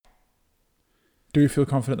Do we feel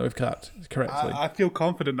confident that we've clapped correctly? I feel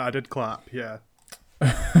confident that I did clap, yeah.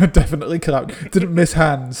 Definitely clapped. Didn't miss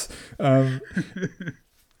hands.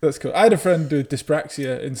 That's cool. I had a friend with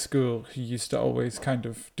dyspraxia in school who used to always kind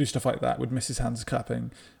of do stuff like that, would miss his hands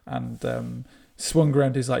clapping, and swung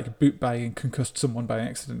around his boot bag and concussed someone by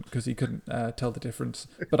accident because he couldn't tell the difference.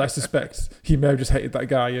 But I suspect he may have just hated that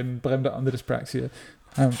guy and blamed it on the dyspraxia.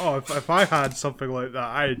 If I had something like that,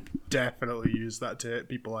 I'd definitely use that to hit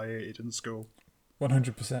people I hated in school.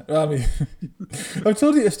 100%. Well, I mean, I've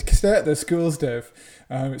told you to stay at the schools, Dave.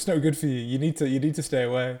 It's not good for you. You need to stay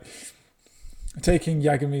away. Taking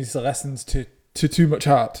Yagami's lessons to too much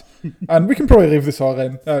heart. And we can probably leave this all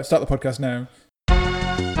in. Start the podcast now.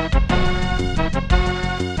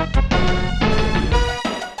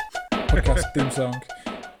 Podcast theme song.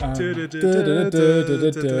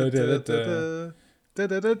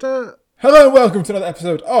 Hello and welcome to another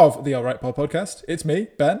episode of the Alright Pal Podcast. It's me,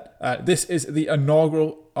 Ben. This is the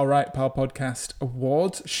inaugural Alright Pal Podcast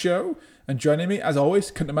Awards show. And joining me, as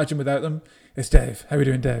always, couldn't imagine without them, is Dave. How are we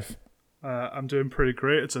doing, Dave? I'm doing pretty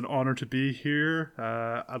great. It's an honor to be here.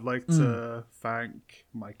 I'd like to thank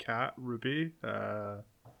my cat, Ruby.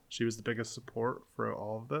 She was the biggest support for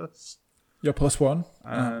all of this. You're plus one.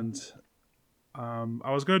 And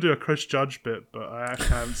I was going to do a Chris Judge bit, but I actually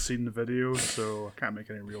haven't seen the video, so I can't make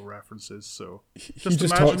any real references. So just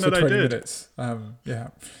imagine that I did. Minutes.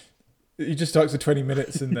 Yeah. He just talked for 20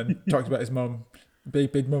 minutes and then talked about his mum.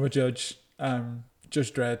 Big Mama Judge.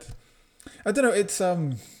 Judge Dredd. I don't know, it's...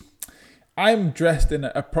 I'm dressed in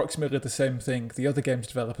approximately the same thing the other games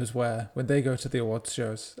developers wear when they go to the awards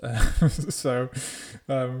shows. So,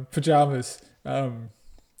 pajamas.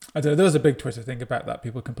 I don't know. There was a big Twitter thing about that.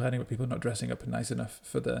 People complaining about people not dressing up nice enough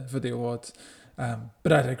for the awards.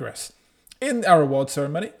 But I digress. In our award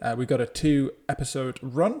ceremony, we got a 2-episode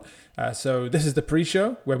run. So this is the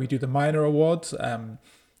pre-show where we do the minor awards, best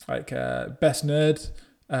nerd.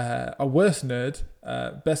 A worst nerd,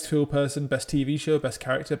 best cool person, best TV show, best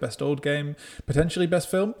character, best old game, potentially best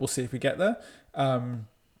film. We'll see if we get there. And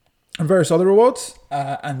various other awards.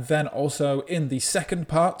 And then also in the second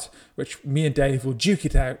part, which me and Dave will duke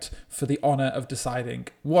it out for the honour of deciding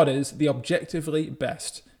what is the objectively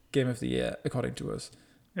best game of the year, according to us.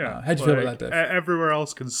 Yeah. How do you feel about that, Dave? Everywhere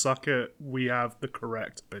else can suck it. We have the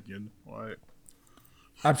correct opinion.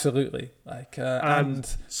 Absolutely. And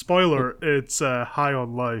spoiler, it's High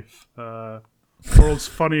on Life. World's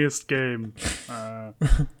funniest game.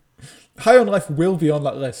 High on Life will be on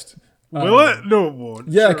that list. Will it? No, it won't.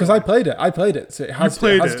 Yeah, because I played it, so it has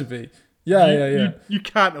to be. Yeah. You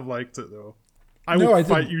can't have liked it though. I will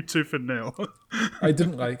fight you tooth and nail. I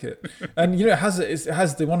didn't like it, and it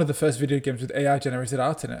has one of the first video games with AI generated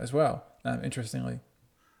art in it as well. Interestingly.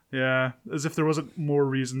 Yeah, as if there wasn't more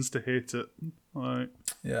reasons to hate it.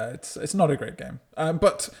 Yeah, it's not a great game.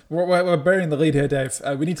 But we're burying the lead here, Dave.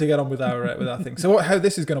 We need to get on with our thing. So how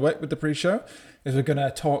this is going to work with the pre-show is we're going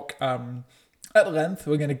to talk at length.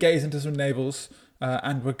 We're going to gaze into some navels,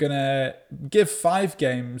 and we're going to give 5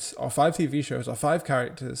 games or 5 TV shows or 5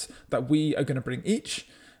 characters that we are going to bring each,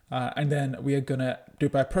 and then we are going to do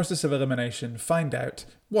by a process of elimination find out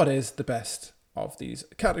what is the best of these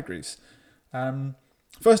categories.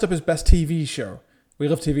 First up is best TV show. We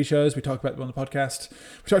love TV shows. We talk about them on the podcast.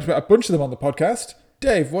 We talked about a bunch of them on the podcast.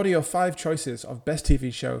 Dave, what are your 5 choices of best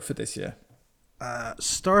TV show for this year?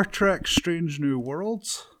 Star Trek Strange New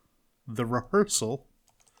Worlds, The Rehearsal,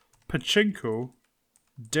 Pachinko,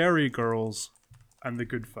 Dairy Girls, and The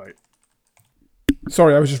Good Fight.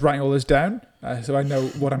 Sorry, I was just writing all this down, so I know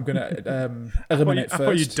what I'm going to eliminate first. I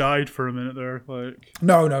thought you died for a minute there.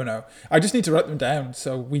 No. I just need to write them down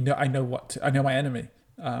so we know. I know my enemy.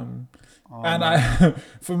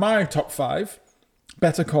 For my top 5,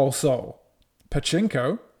 Better Call Saul,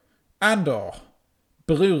 Pachinko, Andor,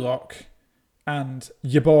 Blue Lock, and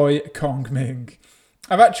your boy Kong Ming.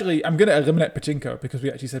 I'm going to eliminate Pachinko because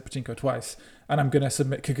we actually said Pachinko twice, and I'm going to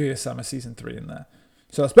submit Kaguya-sama Season 3 in there.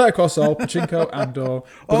 So that's Better Call Saul, Pachinko, Andor,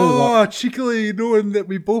 Blue Lock. Cheekily knowing that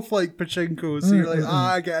we both like Pachinko, so you're like,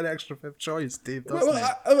 I get an extra 5th choice, Dave.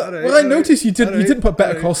 I noticed you didn't put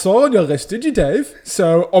Better Call Saul on your list, did you, Dave?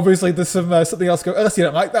 So obviously there's something else going. Unless you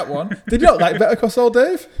don't like that one. Did you not like Better Call Saul,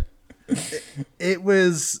 Dave? It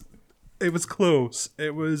was close.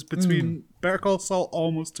 It was between Better Call Saul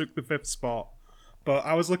almost took the 5th spot, but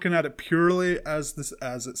I was looking at it purely as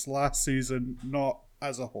its last season, not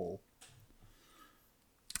as a whole.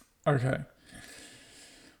 Okay.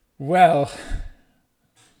 Well,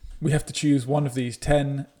 we have to choose one of these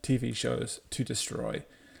 10 TV shows to destroy.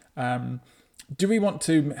 Do we want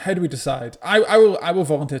to? How do we decide? I will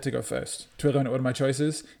volunteer to go first to eliminate one of my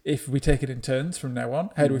choices. If we take it in turns from now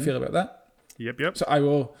on, how do we feel about that? Yep. So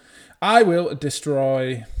I will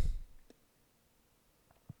destroy.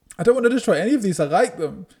 I don't want to destroy any of these. I like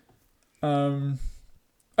them.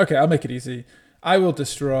 Okay, I'll make it easy. I will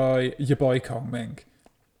destroy your boy Kong Ming.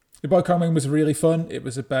 Your boy Kong Ming was really fun. It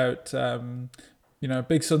was about,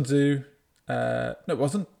 Big Sun Tzu. No, it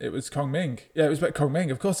wasn't. It was Kong Ming. Yeah, it was about Kong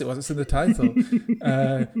Ming. Of course it was. It's in the title.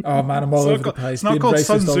 Oh, man, I'm all over the place. It's not Being called racist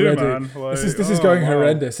Sun Tzu, already. man. Like, This is going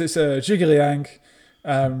horrendous. It's Zhuge Liang.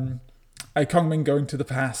 A Kong Ming going to the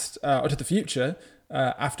past, or to the future,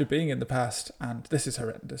 after being in the past. And this is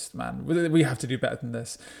horrendous, man. We have to do better than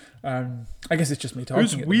this. I guess it's just me talking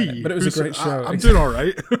at the minute, but it was a great show. I'm doing all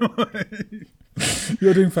right.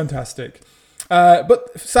 You're doing fantastic.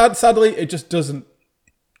 But sadly, it just doesn't.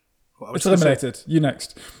 Well, it's eliminated. You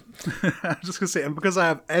next. I'm just going to say, and because I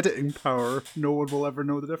have editing power, no one will ever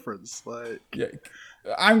know the difference. Yeah.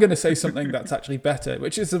 I'm going to say something that's actually better,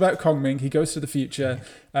 which is about Kong Ming. He goes to the future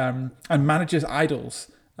and manages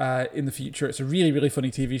idols in the future. It's a really, really funny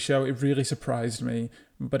TV show. It really surprised me,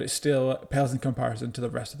 but it still pales in comparison to the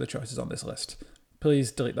rest of the choices on this list.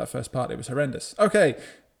 Please delete that first part. It was horrendous. Okay,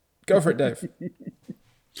 go for it, Dave.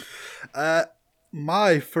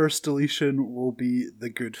 My first deletion will be The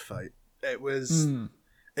Good Fight. It was...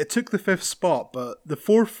 It took the 5th spot, but the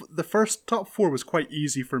first top 4 was quite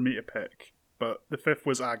easy for me to pick. But the 5th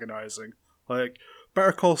was agonizing. Like,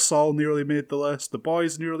 Better Call Saul nearly made the list. The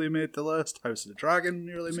Boys nearly made the list. House of the Dragon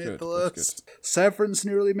nearly made the list. Severance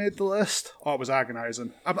nearly made the list. Oh, it was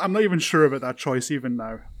agonizing. I'm not even sure about that choice even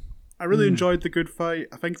now. I really enjoyed The Good Fight.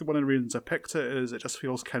 I think one of the reasons I picked it is it just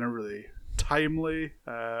feels kind of really timely.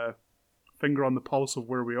 Finger on the pulse of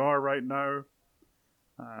where we are right now.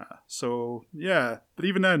 So, yeah. But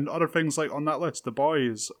even then, other things like on that list, The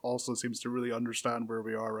Boys also seems to really understand where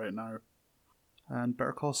we are right now. And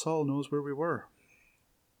Better Call Saul knows where we were.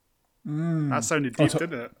 That sounded deep,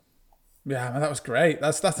 didn't it? Yeah, man, that was great.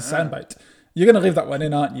 That's a soundbite. You're going to leave that one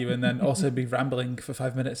in, aren't you? And then also be rambling for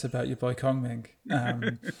 5 minutes about your boy Kong Ming.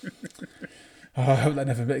 I hope that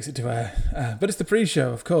never makes it to air. But it's the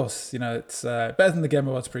pre-show, of course. You know, it's better than the Game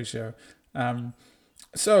Awards pre-show.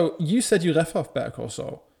 So you said you left off Better Call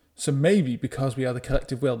Saul. So maybe because we are the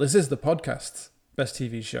collective will, this is the podcast's best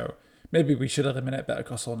TV show. Maybe we should eliminate Better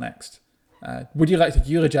Call Saul next. Would you like to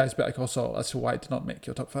eulogize Better Call Saul as to why it did not make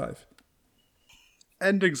your top 5?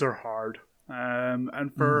 Endings are hard.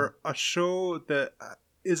 And for a show that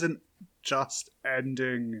isn't just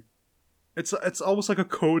ending, it's almost like a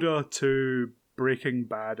coda to Breaking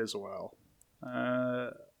Bad as well.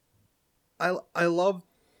 I love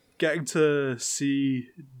getting to see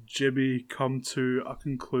Jimmy come to a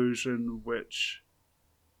conclusion which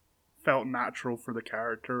felt natural for the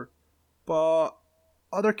character, but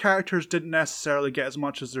other characters didn't necessarily get as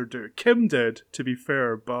much as their due. Kim did, to be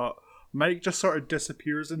fair, but Mike just sort of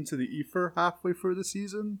disappears into the ether halfway through the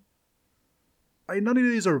season. None of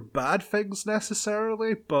these are bad things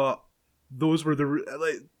necessarily, but those were the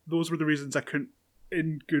reasons I couldn't,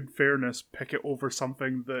 in good fairness, pick it over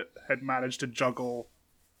something that had managed to juggle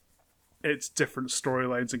its different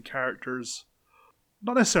storylines and characters.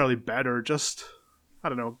 Not necessarily better, just, I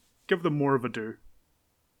don't know, give them more of a due.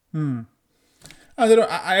 I don't know.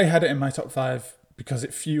 I had it in my top 5 because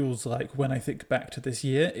it feels like when I think back to this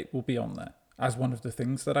year, it will be on there as one of the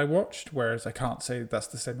things that I watched, whereas I can't say that's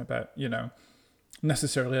the same about,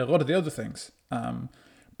 necessarily a lot of the other things.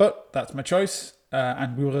 But that's my choice,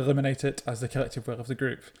 and we will eliminate it as the collective will of the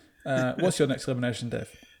group. What's your next elimination,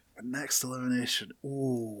 Dave? My next elimination?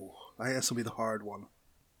 Ooh, I guess will be the hard one.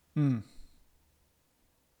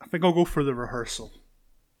 I think I'll go for The Rehearsal.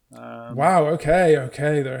 Wow, okay,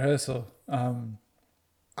 The Rehearsal.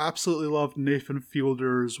 Absolutely loved Nathan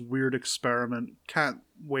Fielder's weird experiment. Can't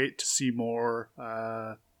wait to see more.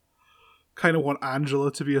 Kind of want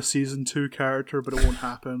Angela to be a season 2 character, but it won't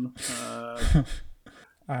happen.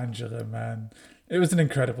 Angela, man. It was an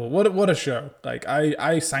incredible, what a show. Like,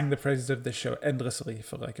 I sang the praises of this show endlessly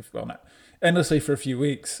for endlessly for a few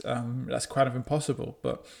weeks. That's kind of impossible,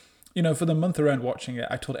 but for the month around watching it,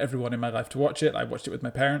 I told everyone in my life to watch it. I watched it with my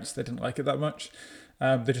parents. They didn't like it that much.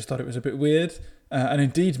 They just thought it was a bit weird. And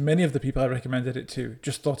indeed, many of the people I recommended it to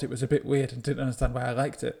just thought it was a bit weird and didn't understand why I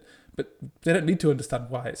liked it. But they don't need to understand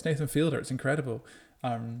why. It's Nathan Fielder. It's incredible.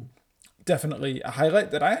 Definitely a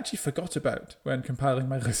highlight that I actually forgot about when compiling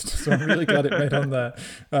my list. So I'm really glad it made on there.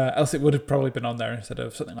 Else it would have probably been on there instead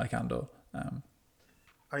of something like Andor.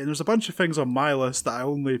 There's a bunch of things on my list that I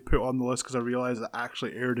only put on the list because I realised it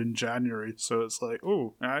actually aired in January. So it's like,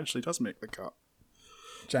 oh, it actually does make the cut.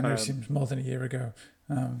 January seems more than a year ago.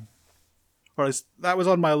 Or that was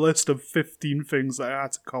on my list of 15 things that I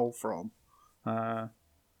had to cull from.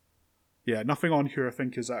 Yeah, nothing on here I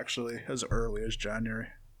think is actually as early as January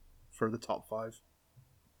for the top 5.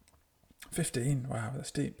 15. Wow,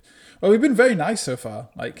 that's deep. Well, we've been very nice so far.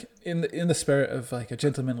 Like in the spirit of like a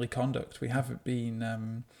gentlemanly conduct, we haven't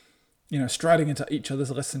been, striding into each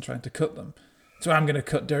other's lists and trying to cut them. So I'm going to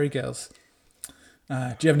cut Derry Girls. Do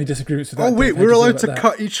you have any disagreements with that? Oh wait, Dave? we're allowed to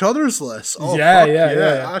cut each other's lists. Oh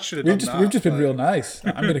yeah. I should have done that. We've just been real nice.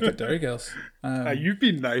 I'm going to cut Derry Girls. You've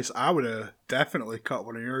been nice. I would have definitely cut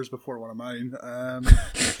one of yours before one of mine.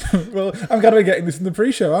 Well, I'm glad we're getting this in the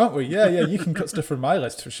pre-show, aren't we? Yeah. You can cut stuff from my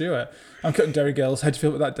list for sure. I'm cutting Derry Girls. How do you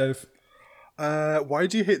feel about that, Dave? Why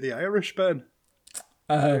do you hate the Irish, Ben?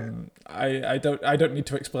 I don't need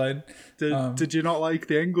to explain. Did you not like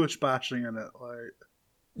the English bashing in it? Like,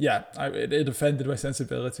 yeah, it offended my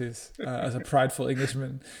sensibilities as a prideful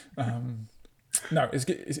Englishman. No,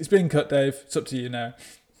 it's being cut, Dave. It's up to you now.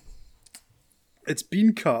 It's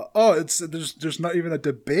been cut. Oh, there's not even a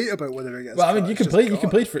debate about whether it gets. Well, I mean, cut. you can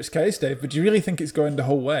plead for its case, Dave. But do you really think it's going the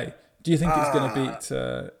whole way? Do you think it's going to beat?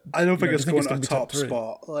 I don't think it's going to a top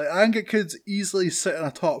spot. Like, I think it could easily sit in a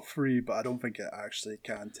top 3, but I don't think it actually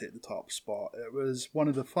can take the top spot. It was one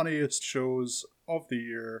of the funniest shows of the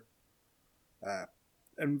year.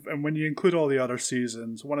 And when you include all the other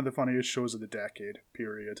seasons, one of the funniest shows of the decade,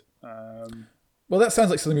 period. Well, that sounds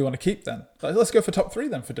like something we want to keep then. Let's go for top 3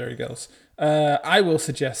 then for Derry Girls. I will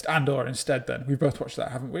suggest Andor instead then. We've both watched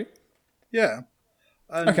that, haven't we? Yeah.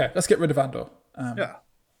 Okay, let's get rid of Andor. Yeah.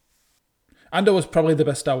 Andor was probably the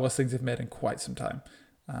best Star Wars things they've made in quite some time.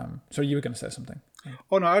 So you were going to say something.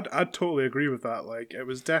 Oh, no, I'd totally agree with that. Like, it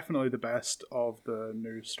was definitely the best of the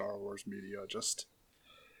new Star Wars media.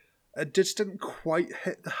 It just didn't quite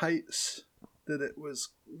hit the heights that it was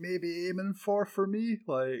maybe aiming for me.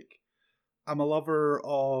 Like, I'm a lover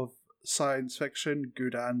of science fiction,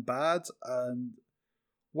 good and bad, and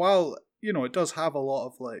while, it does have a lot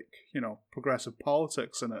of, like, progressive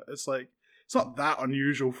politics in it, it's like, it's not that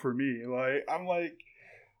unusual for me. Like, I'm like,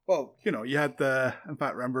 well, you had in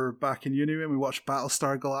fact, remember back in uni when we watched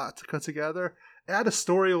Battlestar Galactica together? It had a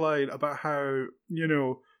storyline about how,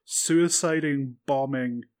 suiciding,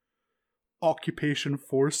 bombing occupation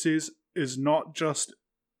forces is not just,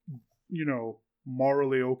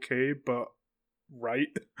 morally okay, but right.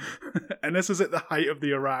 And this is at the height of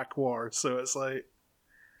the Iraq War, so it's like,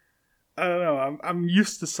 I don't know, I'm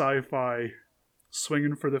used to sci-fi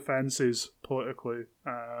swinging for the fences politically,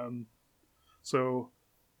 so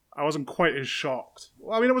I wasn't quite as shocked.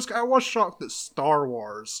 Well, I mean, I was shocked that Star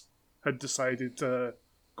Wars had decided to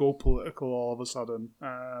go political all of a sudden,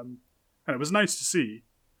 and it was nice to see.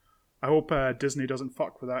 I hope Disney doesn't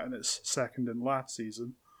fuck with that in its second and last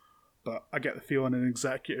season. But I get the feeling an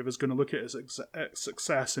executive is going to look at its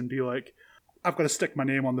success and be like, I've got to stick my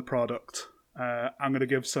name on the product. I'm going to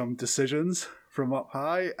give some decisions from up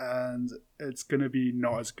high, and it's going to be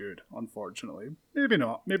not as good, unfortunately. Maybe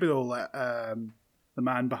not. Maybe they'll let the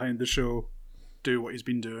man behind the show do what he's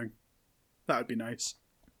been doing. That would be nice.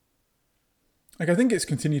 Like, I think it's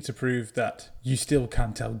continued to prove that you still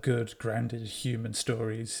can tell good, grounded human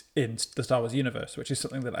stories in the Star Wars universe, which is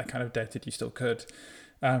something that I kind of doubted you still could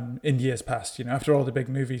in years past. After all the big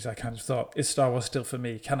movies, I kind of thought, is Star Wars still for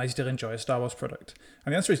me? Can I still enjoy a Star Wars product?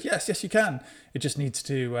 And the answer is yes, you can. It just needs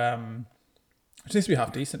to be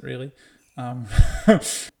half decent, really.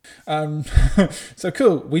 So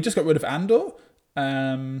cool. We just got rid of Andor.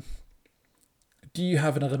 Do you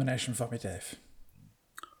have an elimination for me, Dave?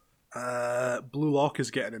 Blue Lock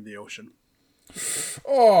is getting in the ocean.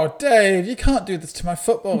 Oh, Dave, you can't do this to my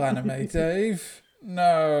football anime, Dave.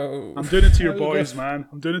 No. I'm doing it to your boys, man.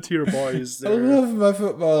 I'm doing it to your boys. I love my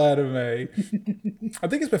football anime. I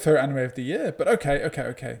think it's my favourite anime of the year, but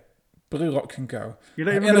okay. Blue Lock can go. You're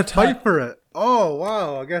not even going to fight for it. Oh,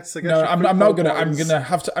 wow. I guess. No, I'm not going to. I'm going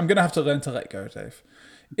to have to learn to let go, Dave.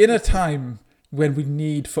 In a time when we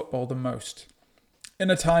need football the most,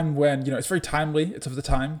 in a time when, it's very timely, it's of the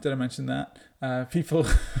time, did I mention that? People,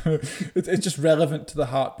 it's just relevant to the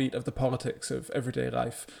heartbeat of the politics of everyday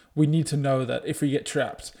life. We need to know that if we get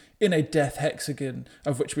trapped in a death hexagon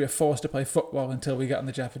of which we are forced to play football until we get on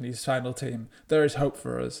the Japanese final team, there is hope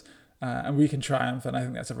for us, and we can triumph, and I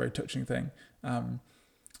think that's a very touching thing.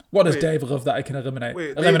 What does Dave love that I can eliminate?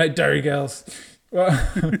 Eliminate Derry Girls.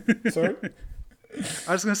 Sorry?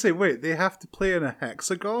 I was going to say, they have to play in a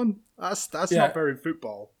hexagon? That's not very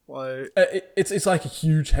football. Like, it's like a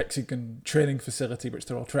huge hexagon training facility which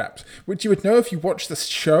they're all trapped, which you would know if you watched the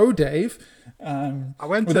show, Dave. I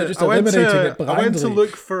went to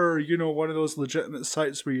look for one of those legitimate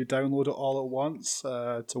sites where you download it all at once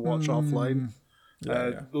to watch offline.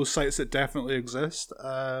 Those sites that definitely exist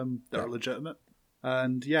that are legitimate.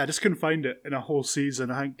 And yeah, I just couldn't find it in a whole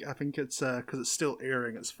season. I think it's because it's still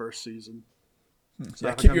airing its first season. So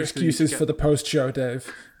yeah, keep your excuses for the post-show,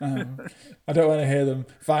 Dave. I don't want to hear them.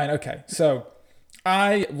 Fine, okay. So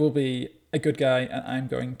I will be a good guy, and I'm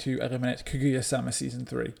going to eliminate Kaguya-sama Season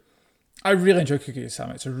 3. I really enjoy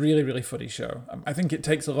Kaguya-sama. It's a really, really funny show. I think it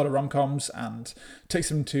takes a lot of rom-coms and takes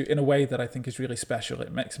them to in a way that I think is really special.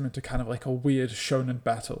 It makes them into kind of like a weird shonen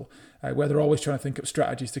battle where they're always trying to think up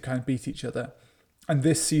strategies to kind of beat each other. And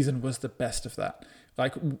this season was the best of that.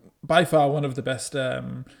 Like, by far one of the best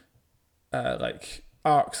like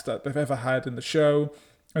arcs that they've ever had in the show,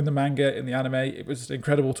 in the manga, in the anime. It was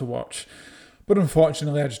incredible to watch. But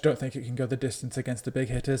unfortunately, I just don't think it can go the distance against the big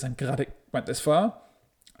hitters. I'm glad it went this far.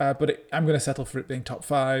 But I'm going to settle for it being top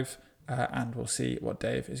 5, and we'll see what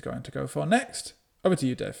Dave is going to go for next. Over to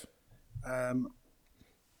you, Dave. I'm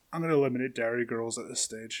going to eliminate Dairy Girls at this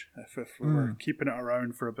stage. If we were keeping it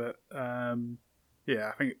around for a bit,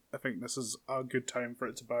 yeah, I think this is a good time for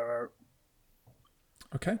it to bow out.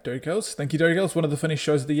 Okay, Dairy Girls. Thank you, Dairy Girls. One of the funniest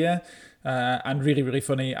shows of the year, and really, really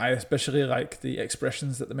funny. I especially like the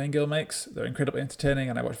expressions that the main girl makes. They're incredibly entertaining,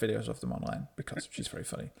 and I watch videos of them online because she's very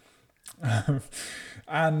funny.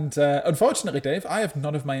 And unfortunately, Dave, I have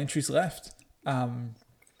none of my entries left.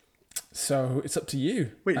 So it's up to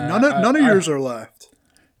you. Wait, none of yours are left?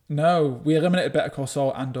 No, we eliminated Better Call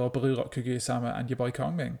Saul and/or Blue Lock Kaguya-sama and your boy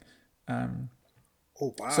Kongming.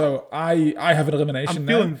 Oh, wow. So I have an elimination I'm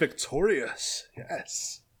now. feeling victorious.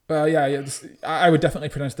 Yes. Yeah, I would definitely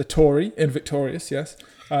pronounce the Tory in victorious, yes.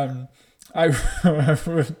 I would...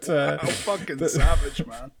 How fucking savage,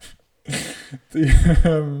 man.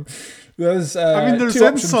 There's there's two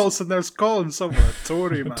insults options. and there's calling someone a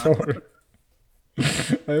Tory, man. Tory.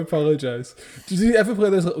 I apologise. Did you ever play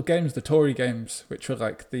those little games, the Tory games, which were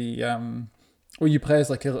like the... where you play as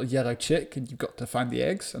like a little yellow chick and you've got to find the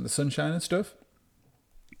eggs and the sunshine and stuff?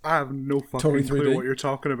 I have no fucking clue what you're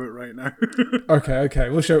talking about right now. Okay.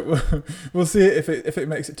 We'll see if it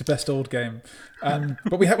makes it to best old game.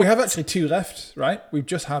 But we have actually 2 left, right? We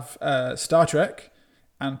just have Star Trek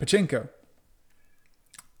and Pachinko.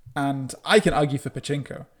 And I can argue for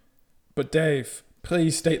Pachinko, but Dave,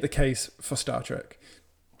 please state the case for Star Trek.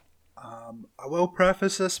 I will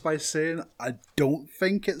preface this by saying I don't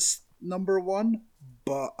think it's number 1,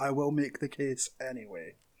 but I will make the case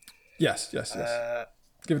anyway. Yes.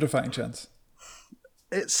 Give it a fighting chance.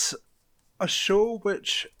 It's a show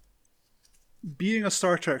which, being a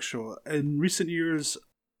Star Trek show, in recent years,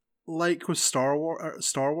 like with Star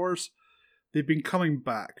Wars, they've been coming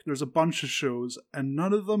back. There's a bunch of shows, and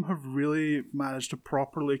none of them have really managed to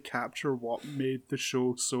properly capture what made the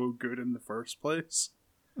show so good in the first place.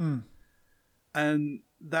 And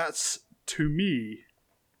that's, to me,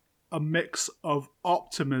 a mix of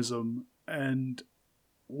optimism and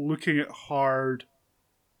looking at hard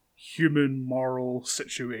human moral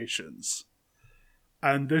situations.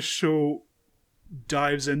 And this show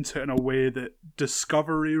dives into it in a way that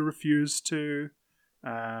Discovery refused to.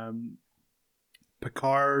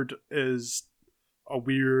 Picard is a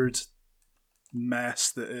weird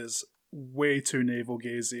mess that is way too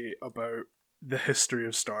navel-gazy about the history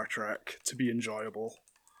of Star Trek to be enjoyable.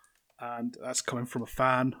 And that's coming from a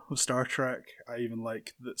fan of Star Trek. I even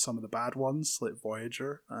like some of the bad ones, like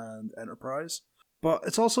Voyager and Enterprise. But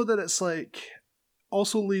it's also that it's like,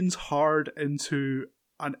 also leans hard into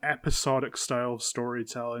an episodic style of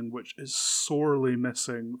storytelling, which is sorely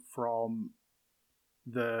missing from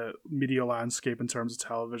the media landscape in terms of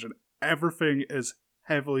television. Everything is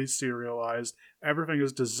heavily serialized. Everything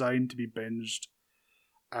is designed to be binged.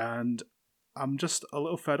 And I'm just a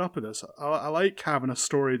little fed up with this. I like having a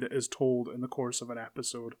story that is told in the course of an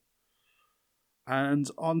episode. And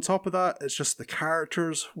on top of that, it's just the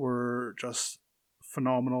characters were just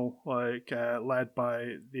phenomenal, like led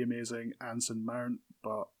by the amazing Anson Mount,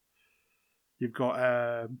 but you've got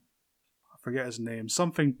I forget his name,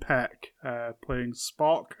 something Peck, playing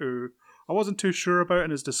Spock, who I wasn't too sure about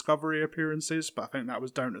in his Discovery appearances, but I think that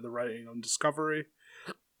was down to the writing on Discovery.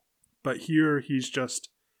 But here he's just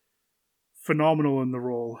phenomenal in the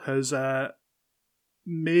role. Has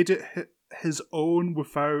made it his own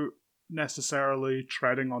without necessarily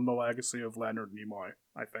treading on the legacy of Leonard Nimoy,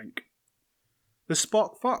 I think. The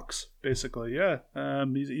Spock fucks, basically, yeah.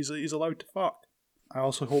 He's allowed to fuck. I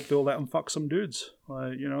also hope they'll let him fuck some dudes.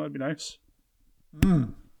 It'd be nice.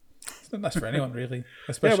 It's not nice for anyone, really,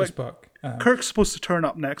 especially Spock. Kirk's supposed to turn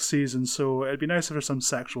up next season, so it'd be nice if there's some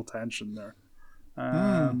sexual tension there.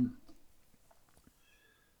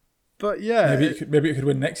 But yeah, maybe it could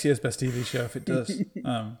win next year's best TV show if it does.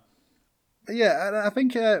 Yeah, and I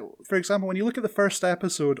think, for example, when you look at the first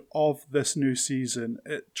episode of this new season,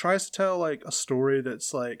 it tries to tell like a story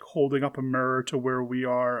that's like holding up a mirror to where we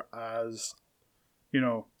are as,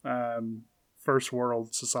 first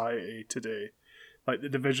world society today, like the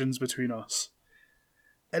divisions between us,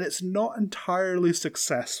 and it's not entirely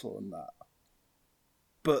successful in that.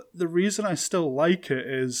 But the reason I still like it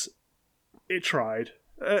is it tried.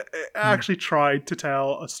 It actually tried to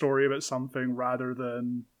tell a story about something rather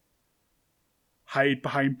than hide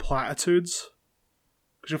behind platitudes.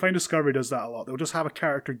 Because you'll find Discovery does that a lot. They'll just have a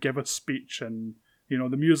character give a speech and,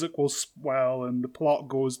 the music will swell and the plot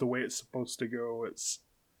goes the way it's supposed to go. It's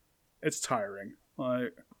tiring.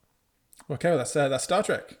 Like, Okay, well, that's Star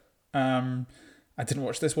Trek. I didn't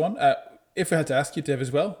watch this one. If I had to ask you, Dave,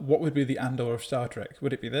 as well, what would be the Andor of Star Trek?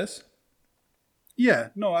 Would it be this? Yeah,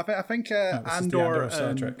 no, I think This is the Andor of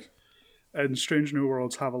Star Trek. And Strange New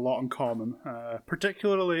Worlds have a lot in common,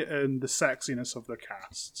 particularly in the sexiness of their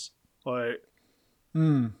casts. Like,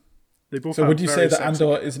 they both. So, have would you say that sexy...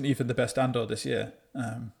 Andor isn't even the best Andor this year?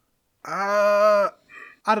 I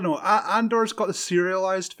don't know. Andor's got the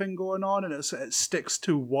serialized thing going on, and it sticks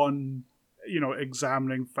to one,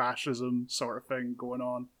 examining fascism sort of thing going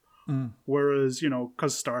on. Whereas,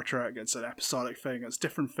 because Star Trek, it's an episodic thing, it's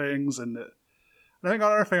different things, and I think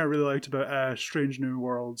another thing I really liked about Strange New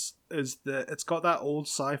Worlds is that it's got that old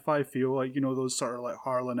sci-fi feel, like, those sort of like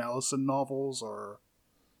Harlan Ellison novels, or,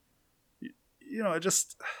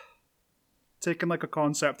 just taking like a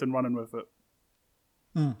concept and running with it.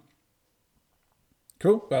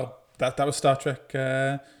 Cool. Well, that was Star Trek.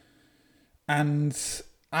 And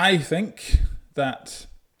I think that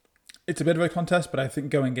it's a bit of a contest, but I think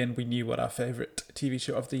going in, we knew what our favourite TV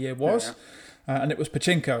show of the year was. Yeah. And it was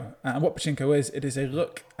Pachinko. And what Pachinko is, it is a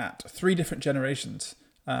look at 3 different generations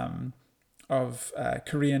of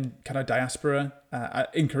Korean kind of diaspora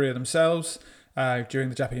in Korea themselves during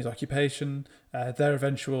the Japanese occupation, their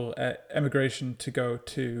eventual emigration to go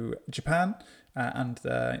to Japan, and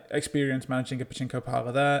the experience managing a pachinko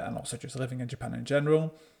parlor there, and also just living in Japan in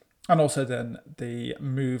general. And also then the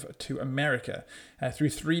move to America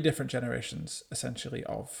through 3 different generations, essentially,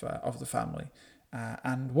 of the family.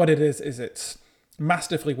 And what it is it's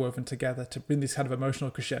masterfully woven together to bring these kind of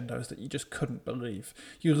emotional crescendos that you just couldn't believe.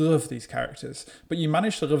 You love these characters, but you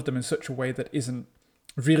manage to love them in such a way that isn't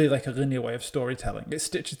really like a linear way of storytelling. It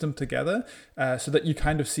stitches them together so that you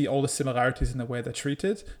kind of see all the similarities in the way they're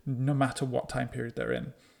treated, no matter what time period they're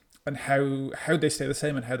in. And how they stay the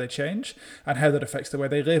same and how they change, and how that affects the way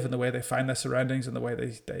they live and the way they find their surroundings and the way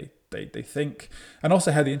they think, and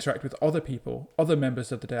also how they interact with other people, other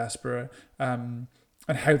members of the diaspora, and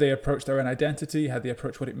how they approach their own identity, how they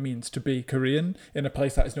approach what it means to be Korean in a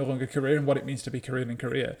place that is no longer Korea, and what it means to be Korean in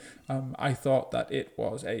Korea. I thought that it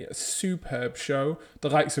was a superb show, the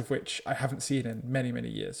likes of which I haven't seen in many, many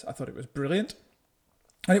years. I thought it was brilliant.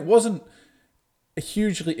 And it wasn't a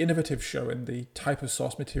hugely innovative show in the type of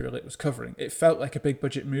source material it was covering. It felt like a big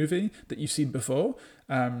budget movie that you've seen before,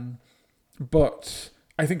 but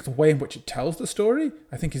I think the way in which it tells the story,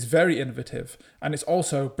 I think, is very innovative, and it's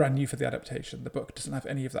also brand new for the adaptation. The book doesn't have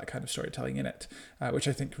any of that kind of storytelling in it, which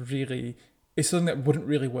I think really is something that wouldn't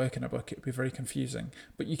really work in a book. It would be very confusing,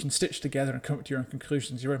 but you can stitch together and come up to your own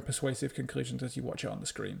conclusions, your own persuasive conclusions as you watch it on the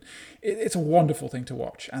screen. It's a wonderful thing to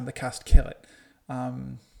watch, and the cast kill it.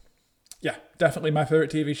 Yeah, definitely my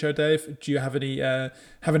favourite TV show, Dave. Do you have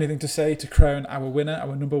anything to say to crown our winner,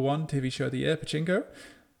 our number 1 TV show of the year, Pachinko?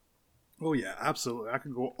 Oh yeah, absolutely. I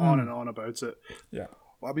could go on and on about it. Yeah.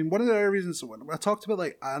 Well, I mean, one of the reasons when I talked about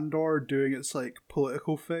like Andor doing its like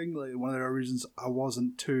political thing, like one of the reasons I was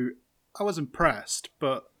impressed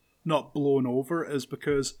but not blown over is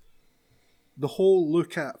because the whole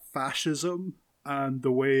look at fascism and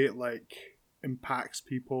the way it like impacts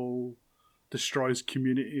people, destroys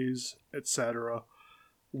communities, etc.,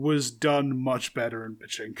 was done much better in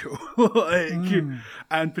Pachinko.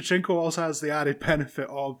 And Pachinko also has the added benefit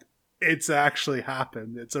of it's actually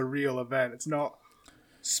happened. It's a real event. It's not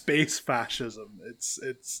space fascism. It's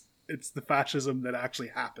the fascism that actually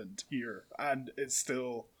happened here, and it's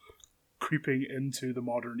still creeping into the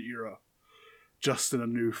modern era, just in a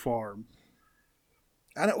new form.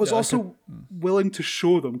 And it was also willing to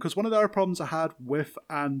show them, because one of the other problems I had with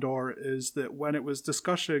Andor is that when it was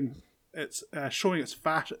discussing its showing its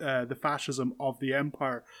the fascism of the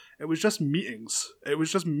Empire, it was just meetings. It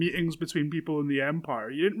was just meetings between people in the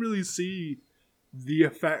Empire. You didn't really see the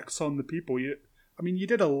effects on the people. You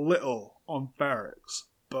did a little on Ferrex,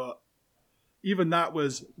 but even that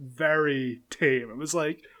was very tame. It was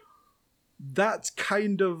like, that's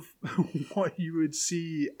kind of what you would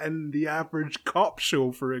see in the average cop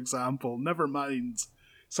show, for example. Never mind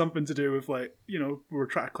something to do with like, we're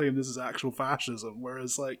trying to claim this is actual fascism,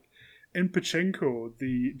 whereas like in Pachinko,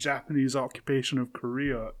 the Japanese occupation of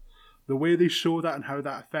Korea, the way they show that and how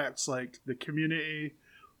that affects like the community,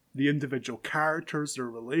 the individual characters, their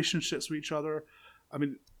relationships with each other. I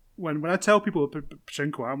mean, when I tell people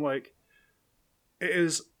Pachinko, I'm like, it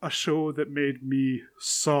is a show that made me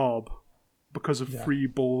sob because of 3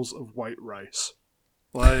 bowls of white rice.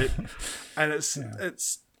 Like, and it's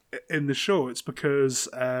in the show. It's because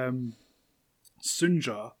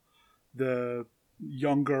Sunja, the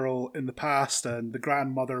young girl in the past and the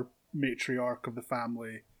grandmother matriarch of the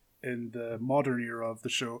family in the modern era of the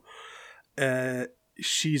show,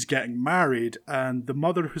 she's getting married, and the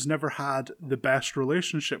mother, who's never had the best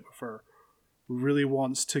relationship with her, really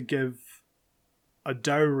wants to give a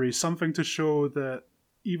dowry, something to show that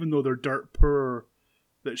even though they're dirt poor,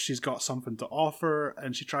 that she's got something to offer,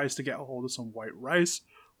 and she tries to get a hold of some white rice,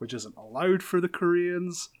 which isn't allowed for the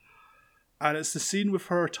Koreans. And it's the scene with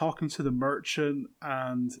her talking to the merchant,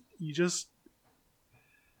 and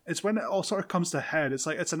it's when it all sort of comes to head. It's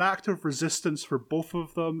like, it's an act of resistance for both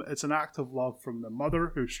of them. It's an act of love from the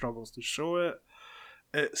mother, who struggles to show it.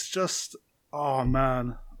 It's just, oh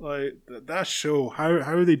man, like that show,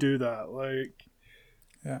 how they do that, like,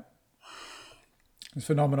 yeah, it's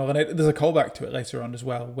phenomenal. And there's a callback to it later on as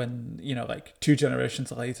well, when, like 2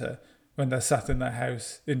 generations later, when they're sat in their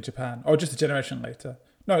house in Japan, or just a generation later.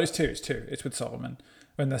 No, it's two. It's with Solomon,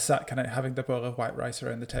 when they're sat kind of having the bowl of white rice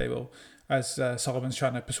around the table, as Solomon's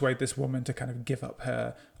trying to persuade this woman to kind of give up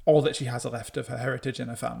all that she has left of her heritage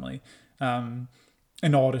and her family,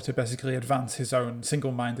 in order to basically advance his own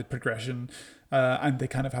single-minded progression. And they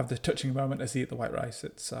kind of have this touching moment as they eat the white rice.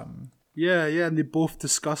 It's yeah, and they both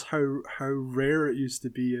discuss how rare it used to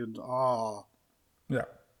be, and yeah,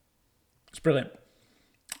 it's brilliant.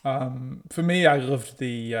 For me, I loved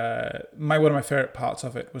one of my favorite parts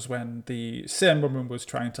of it was when the same woman was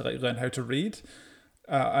trying to learn how to read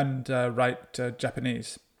and write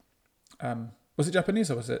Japanese. Was it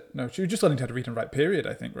Japanese or was it? No, she was just learning how to read and write, period,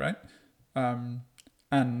 I think, right? And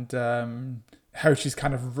how she's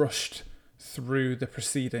kind of rushed through the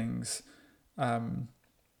proceedings. Her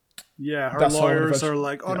lawyers are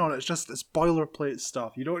like, no, it's boilerplate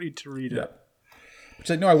stuff. You don't need to read it. She's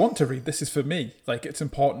like, no, I want to read. This is for me. Like, it's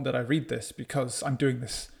important that I read this because I'm doing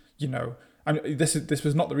this, this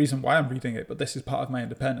was not the reason why I'm reading it, but this is part of my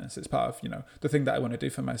independence. It's part of, the thing that I want to do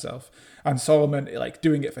for myself. And Solomon, like,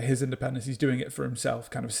 doing it for his independence, he's doing it for himself,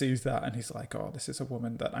 kind of sees that, and he's like, oh, this is a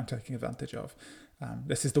woman that I'm taking advantage of.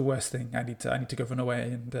 This is the worst thing. I need to go run away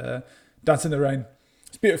and dance in the rain.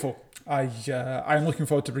 It's beautiful. I'm looking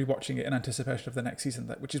forward to rewatching it in anticipation of the next season,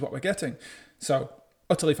 which is what we're getting. So,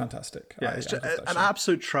 utterly fantastic. Yeah, it's just an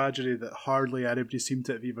absolute tragedy that hardly anybody seemed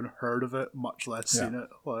to have even heard of it, much less seen it.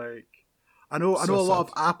 Like, I know a lot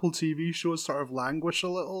of Apple TV shows sort of languish a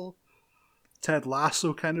little. Ted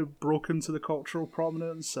Lasso kind of broke into the cultural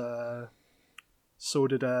prominence. So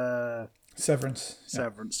did Severance.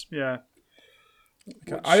 Yeah.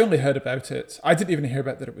 Okay. I only heard about it. I didn't even hear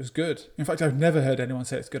about that it was good. In fact, I've never heard anyone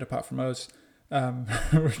say it's good apart from us.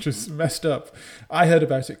 Which is messed up. I heard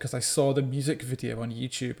about it because I saw the music video on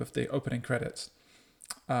YouTube of the opening credits,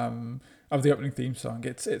 of the opening theme song.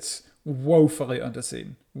 It's woefully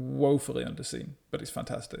underseen, but it's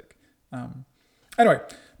fantastic. Anyway,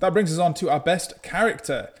 that brings us on to our best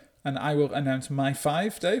character, and I will announce my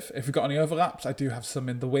 5, Dave. If we've got any overlaps, I do have some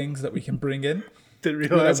in the wings that we can bring in. Didn't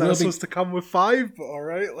realise I was supposed to come with 5, but all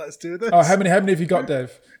right, let's do this. Oh, how many have you got,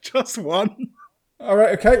 Dave? Just 1. All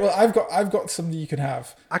right, okay. Well, I've got some that you can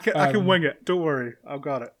have. I can wing it. Don't worry, I've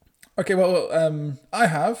got it. Okay, well, I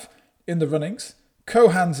have in the runnings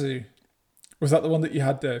Kohanzu. Was that the one that you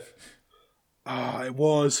had, Dave? It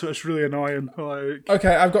was. So it's really annoying. Like,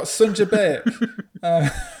 okay, I've got Sunja Baek,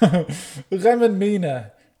 Remen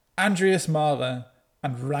Mina, Andreas Mahler,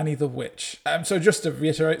 and Rani the Witch. So just to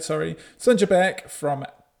reiterate, Sunja Baek from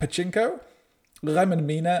Pachinko, Remen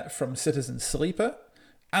Mina from Citizen Sleeper,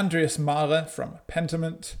 Andreas Mahler from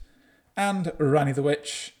Pentiment, and Rani the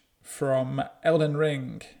Witch from Elden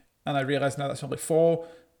Ring. And I realise now that's only 4,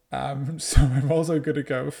 so I'm also going to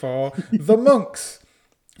go for the Monks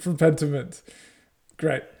from Pentiment.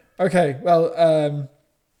 Great. Okay, well,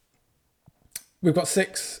 we've got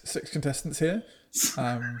six contestants here.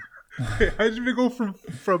 How did we go from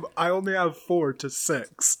I only have 4 to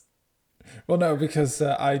 6? Well, no, because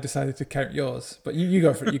I decided to count yours. But you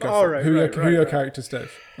go for it. All right, Who are your characters,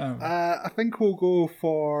 Dave? I think we'll go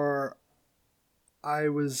for...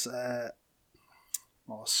 Sunja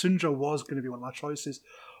was going to be one of my choices.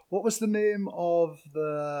 What was the name of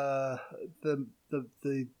the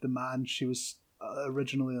man she was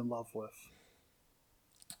originally in love with?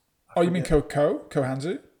 Oh, you mean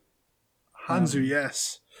Hanzu? Hanzu,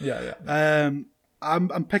 yes. Yeah.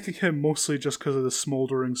 I'm picking him mostly just because of the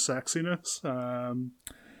smouldering sexiness.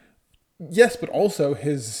 Yes, but also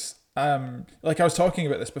his like I was talking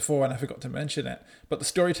about this before and I forgot to mention it, but the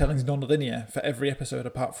storytelling's non-linear for every episode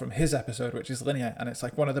apart from his episode, which is linear, and it's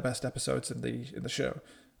like one of the best episodes in the show.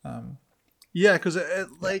 Yeah, because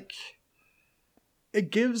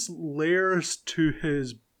it gives layers to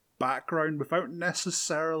his background without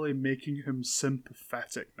necessarily making him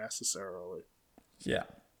sympathetic necessarily. Yeah.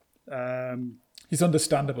 He's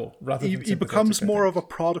understandable rather than he becomes more of a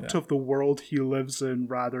product of the world he lives in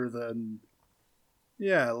rather than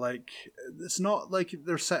like it's not like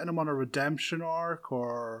they're setting him on a redemption arc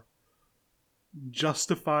or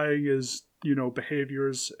justifying his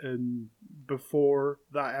behaviors in before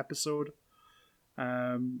that episode.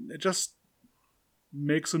 It just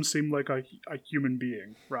makes him seem like a human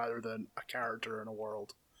being rather than a character in a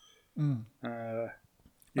world. How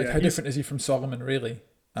different is he from Solomon, really?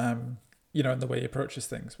 In the way he approaches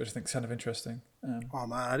things, which I think is kind of interesting. Oh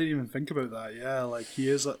man, I didn't even think about that. Yeah, like he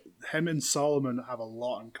is. Him and Solomon have a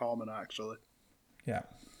lot in common, actually. Yeah.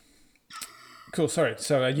 Cool. Sorry.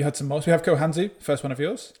 So you had some more. So we have Kohanzu, first one of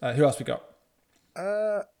yours. Who else we got?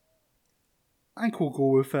 I think we'll go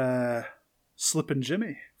with Slippin'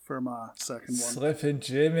 Jimmy for my second one. Slippin'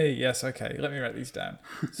 Jimmy. Yes. Okay. Let me write these down.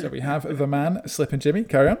 So we have the man Slippin' Jimmy.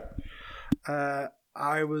 Carry on.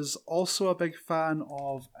 I was also a big fan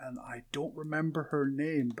of, and I don't remember her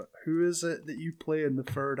name, but who is it that you play in the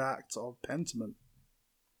third act of Pentiment?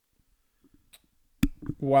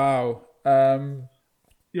 Wow. Yeah,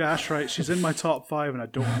 that's right. She's in my top 5, and I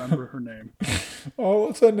don't remember her name. Oh,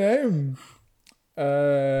 what's her name?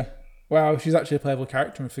 Wow, she's actually a playable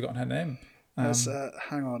character, and I've forgotten her name.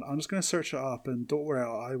 Hang on, I'm just going to search it up, and don't worry,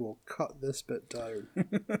 I will cut this bit down.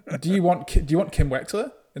 Do you want Kim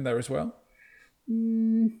Wexler in there as well?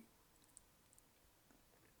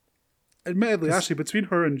 Admittedly, actually, between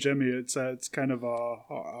her and Jimmy, it's kind of a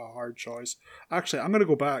hard choice. Actually, I'm going to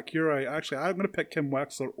go back. You're right. Actually, I'm going to pick Kim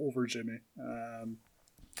Wexler over Jimmy.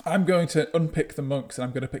 I'm going to unpick the monks, and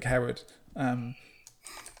I'm going to pick Howard.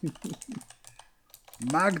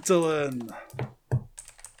 Magdalene.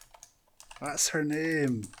 That's her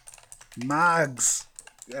name. Mags.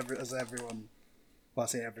 As everyone. Well, I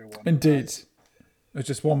say everyone. Indeed. There's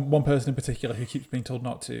just one person in particular who keeps being told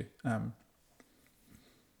not to.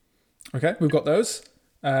 Okay, we've got those.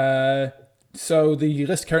 So the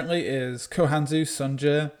list currently is Kohanzu,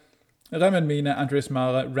 Sunja, Raman Mina, Andres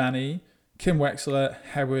Mara, Rani, Kim Wexler,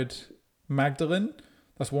 Howard, Magdalene.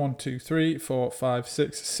 That's 1, 2, 3, 4, 5,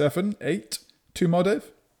 6, 7, 8. 2 more,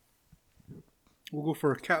 Dave? We'll go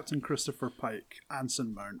for Captain Christopher Pike,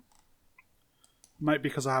 Anson Mount. Might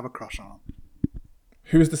because I have a crush on him.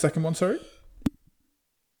 Who is the second one, sorry?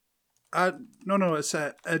 No, it's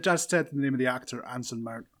just said the name of the actor, Anson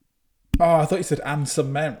Mount. Oh, I thought you said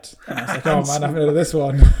Anson Mount. And I was like, oh man, I haven't heard of this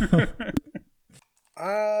one.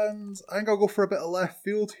 And I think I'll go for a bit of left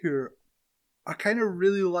field here. I kind of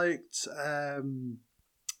really liked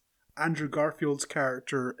Andrew Garfield's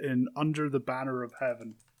character in Under the Banner of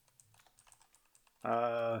Heaven.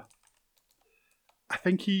 I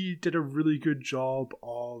think he did a really good job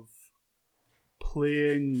of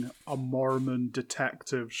playing a Mormon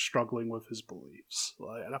detective struggling with his beliefs.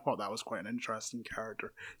 And I thought that was quite an interesting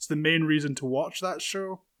character. It's the main reason to watch that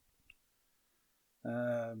show.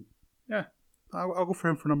 Yeah, I'll go for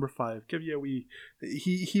him for number 5. Give you a wee.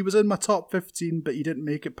 He was in my top 15, but he didn't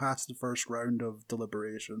make it past the first round of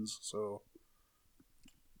deliberations. So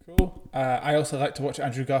cool. I also like to watch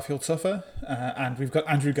Andrew Garfield suffer, and we've got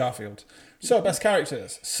Andrew Garfield. So best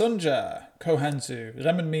characters: Sunja, Kohanzu,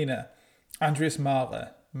 Raman Mina, Andreas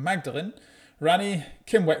Marler, Magdalene, Rani,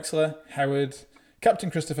 Kim Wexler, Howard, Captain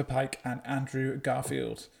Christopher Pike, and Andrew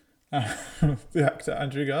Garfield. The actor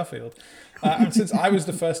Andrew Garfield. And since I was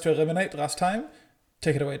the first to eliminate last time,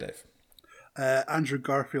 take it away, Dave. Andrew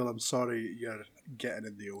Garfield, I'm sorry you're getting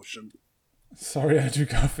in the ocean. Sorry, Andrew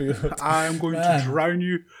Garfield. I am going to drown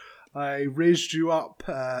you. I raised you up,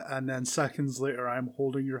 and then seconds later I'm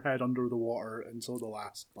holding your head under the water until the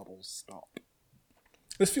last bubbles stop.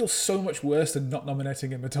 This feels so much worse than not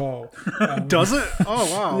nominating him at all. Does it? Oh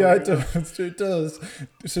wow! Yeah, it does. It does.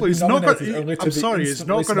 It should be nominated only to be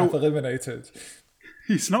instantly eliminated.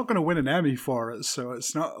 He's not going to win an Emmy for it, so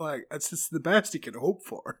it's not like it's the best he can hope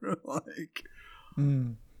for.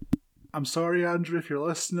 I'm sorry, Andrew, if you're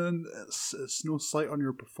listening. It's no slight on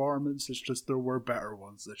your performance. It's just there were better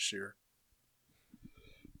ones this year,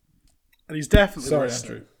 and he's definitely sorry,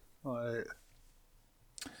 listening. Andrew.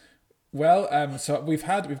 Well, so we've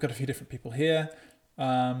got a few different people here.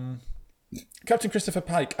 Captain Christopher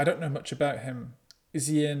Pike. I don't know much about him. Is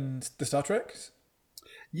he in the Star Treks?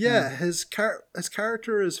 Yeah, his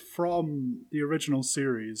character is from the original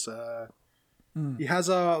series. He has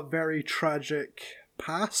a very tragic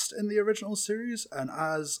past in the original series, and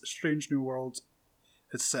as Strange New Worlds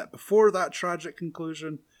is set before that tragic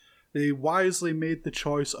conclusion, they wisely made the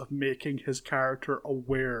choice of making his character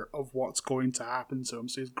aware of what's going to happen to him.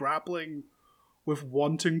 So he's grappling with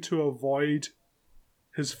wanting to avoid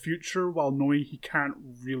his future while knowing he can't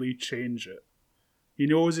really change it. He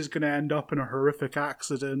knows he's going to end up in a horrific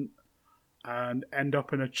accident and end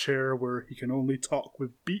up in a chair where he can only talk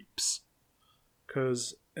with beeps,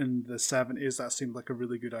 because in the 70s that seemed like a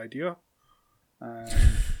really good idea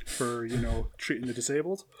for, treating the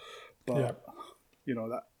disabled. But,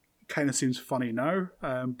 that kind of seems funny now,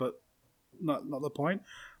 but not the point.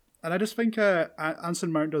 And I just think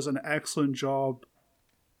Anson Mount does an excellent job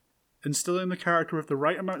instilling the character with the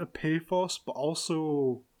right amount of pathos, but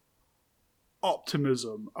also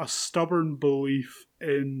optimism, a stubborn belief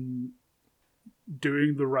in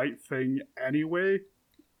doing the right thing anyway,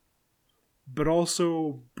 but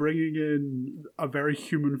also bringing in a very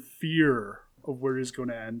human fear of where he's going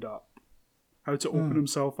to end up, how to open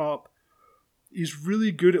himself up. He's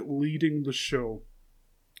really good at leading the show.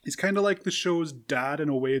 He's kind of like the show's dad in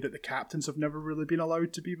a way that the captains have never really been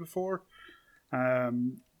allowed to be before.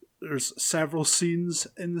 There's several scenes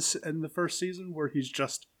in the first season where he's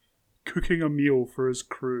just cooking a meal for his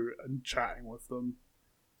crew and chatting with them.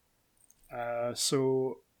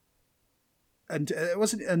 And it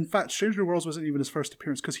wasn't. In fact, Strange New Worlds wasn't even his first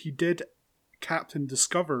appearance, because he did Captain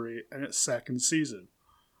Discovery in its second season,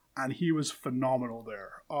 and he was phenomenal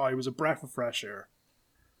there. Oh, he was a breath of fresh air.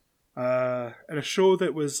 In a show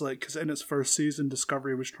that was like, because in its first season,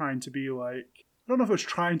 Discovery was trying to be like, I don't know if it was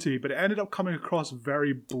trying to be, but it ended up coming across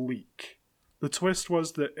very bleak. The twist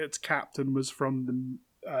was that its captain was from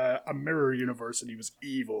a mirror universe, and he was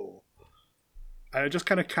evil. And it just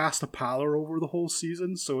kind of cast a pallor over the whole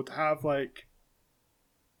season. So to have like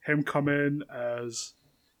him come in as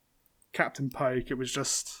Captain Pike, it was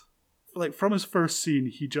just like, from his first scene,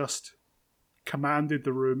 he just commanded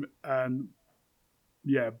the room and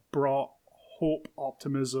brought hope,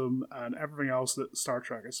 optimism, and everything else that Star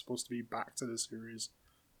Trek is supposed to be back to the series.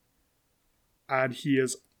 And he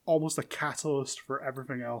is almost a catalyst for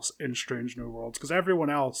everything else in Strange New Worlds, because everyone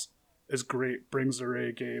else is great, brings their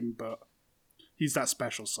A game, but he's that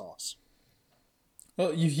special sauce.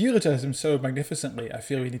 Well, you've eulogized him so magnificently, I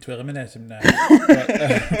feel we need to eliminate him now.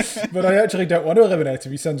 But I actually don't want to eliminate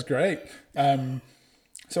him. He sounds great.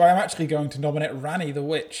 So I'm actually going to nominate Rani the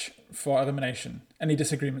Witch for elimination. Any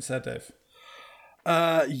disagreements there, Dave?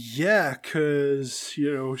 Yeah, because,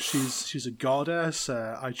 she's a goddess.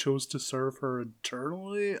 I chose to serve her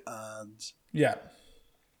eternally, and yeah,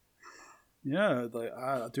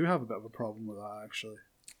 I do have a bit of a problem with that, actually.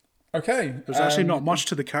 Okay. There's actually not much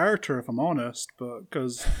to the character, if I'm honest, but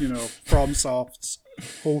because, FromSoft's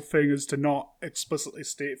whole thing is to not explicitly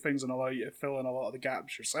state things and allow you to fill in a lot of the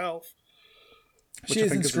gaps yourself. Which I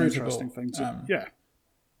think is an interesting thing to... Yeah.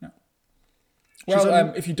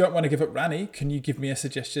 Well, if you don't want to give up Rani, can you give me a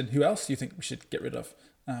suggestion? Who else do you think we should get rid of?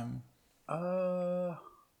 I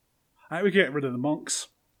think we get rid of the monks.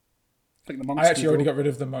 I think the monks. I actually already got rid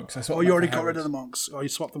of the monks. You already got rid of the monks. Oh, you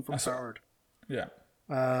swapped them for Howard. Yeah.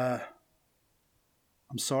 I'm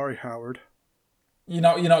sorry, Howard. You're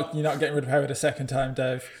not getting rid of Howard a second time,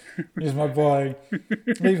 Dave. He's my boy.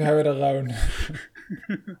 Leave Howard alone.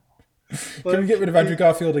 Can we get rid of Andrew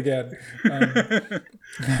Garfield again? You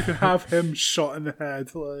can have him shot in the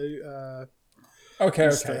head.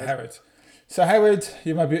 Okay, Howard. So Howard,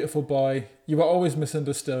 you're my beautiful boy. You were always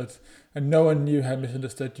misunderstood, and no one knew how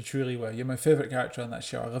misunderstood you truly were. You're my favourite character on that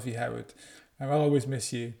show. I love you, Howard. And I'll always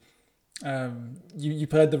miss you. You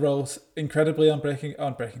played the roles incredibly on Breaking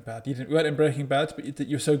Bad. You weren't in Breaking Bad, but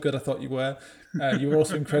you're so good I thought you were. You were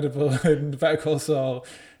also incredible in Better Call Saul,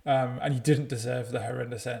 and you didn't deserve the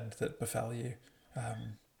horrendous end that befell you.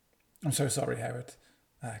 I'm so sorry, Howard.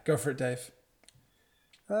 Go for it, Dave.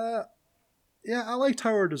 Yeah, I liked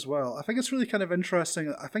Howard as well. I think it's really kind of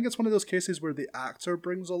interesting. I think it's one of those cases where the actor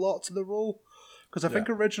brings a lot to the role. Because I think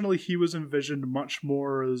originally he was envisioned much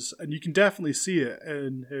more as, and you can definitely see it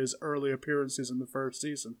in his early appearances in the first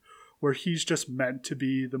season, where he's just meant to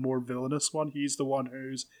be the more villainous one. He's the one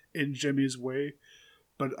who's in Jimmy's way.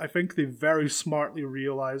 But I think they very smartly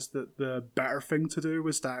realized that the better thing to do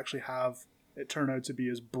was to actually have it turn out to be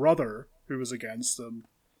his brother who was against them,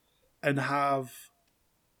 and have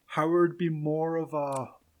Howard be more of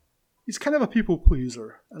he's kind of a people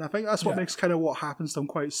pleaser. And I think that's what makes kind of what happens to him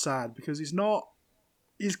quite sad, because he's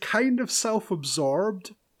kind of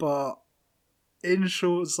self-absorbed, but in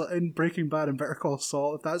shows in Breaking Bad and Better Call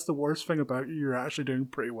Saul, if that's the worst thing about you, you're actually doing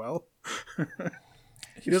pretty well.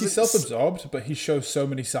 He's self-absorbed, but he shows so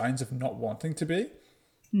many signs of not wanting to be.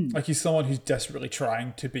 Like, he's someone who's desperately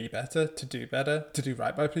trying to be better, to do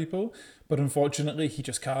right by people, but unfortunately he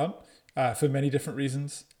just can't, for many different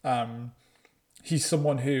reasons. He's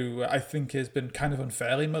someone who I think has been kind of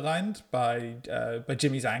unfairly maligned by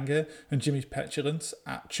Jimmy's anger and Jimmy's petulance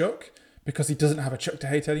at Chuck, because he doesn't have a Chuck to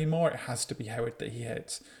hate anymore. It has to be Howard that he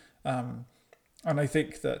hates. And I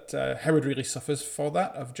think that Howard really suffers for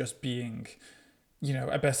that, of just being,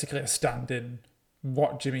 basically a stand-in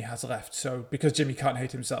what Jimmy has left. So because Jimmy can't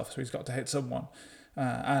hate himself, so he's got to hate someone.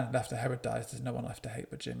 And after Howard dies, there's no one left to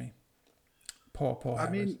hate but Jimmy. Poor Howard.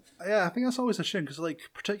 I mean, yeah, I think that's always a shame, because, like,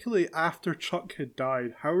 particularly after Chuck had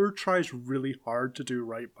died, Howard tries really hard to do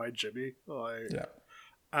right by Jimmy. Yeah.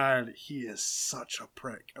 And he is such a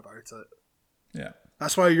prick about it. Yeah.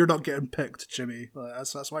 That's why you're not getting picked, Jimmy.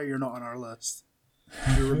 That's why you're not on our list.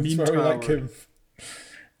 You're a mean That's why we like Howard. him.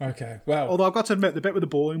 Okay, well. Although I've got to admit, the bit with the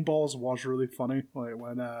bowling balls was really funny. Like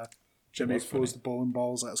when Jimmy throws the bowling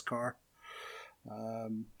balls at his car.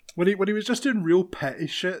 When he was just doing real petty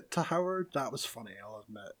shit to Howard, that was funny, I'll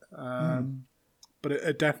admit. But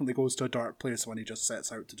it definitely goes to a dark place when he just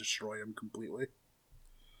sets out to destroy him completely.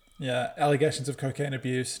 Yeah, allegations of cocaine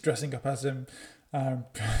abuse, dressing up as him,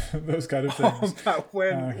 those kind of things.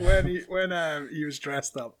 When he was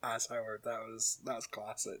dressed up as Howard, that's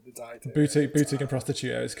classic. Booting a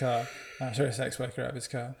prostitute out of his car, a sex worker out of his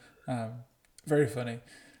car. Very funny.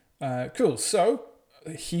 Cool. So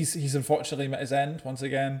he's unfortunately met his end once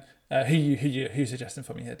again. Who you suggesting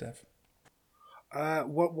for me here, Dev?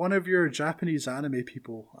 One of your Japanese anime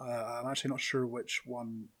people. I'm actually not sure which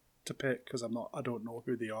one to pick, because I don't know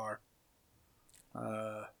who they are.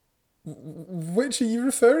 Which are you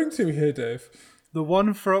referring to here, Dave? The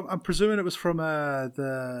one from, I'm presuming it was from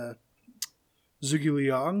the Zhuge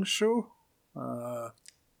Liang show.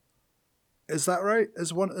 Is that right? Is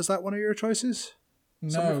that one of your choices?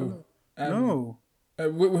 No. No.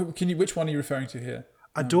 Which one are you referring to here?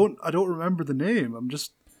 I don't remember the name. I'm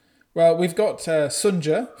just. Well, we've got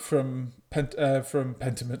Sunja from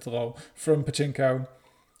Pentiment LOL, from Pachinko,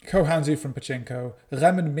 Kohanzu from Pachinko,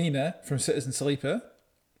 Rem and Mina from Citizen Sleeper.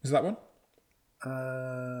 Is that one?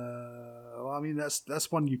 Well, I mean,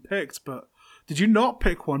 that's one you picked, but did you not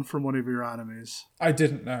pick one from one of your animes? I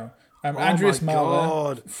didn't know. Andreas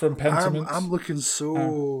Mahler from Pentiment. I'm looking so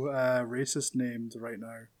racist named right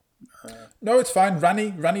now. No, it's fine.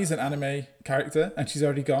 Rani's an anime character, and she's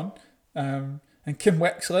already gone. And Kim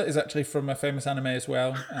Wexler is actually from a famous anime as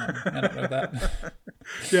well. I don't know that.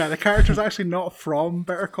 Yeah, the character's actually not from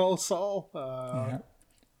Better Call Saul. Yeah.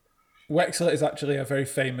 Wexler is actually a very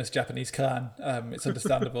famous Japanese clan. It's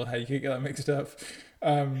understandable how you could get that mixed up.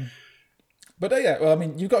 But yeah, well, I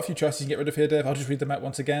mean, you've got a few choices you can get rid of here, Dave. I'll just read them out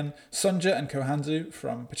once again. Sunja and Kohanzu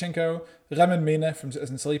from Pachinko, Rem and Mina from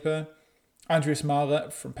Citizen Sleeper, Andreas Mahler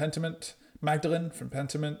from Pentiment, Magdalene from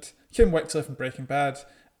Pentiment, Kim Wexler from Breaking Bad,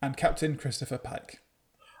 and Captain Christopher Pike.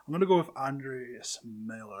 I'm going to go with Andreas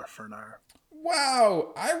Miller for now.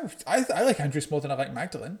 Wow! I like Andreas more than I like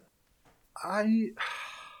Magdalene. I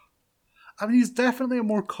mean, he's definitely a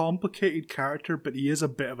more complicated character, but he is a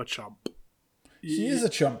bit of a chump. He is a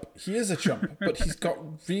chump, but he's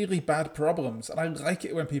got really bad problems, and I like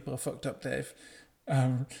it when people are fucked up, Dave.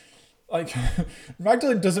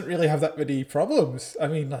 Magdalene doesn't really have that many problems. I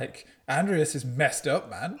mean, Andreas is messed up,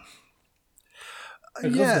 man. I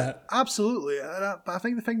love that. Absolutely. But I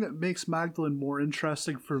think the thing that makes Magdalene more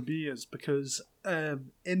interesting for me is because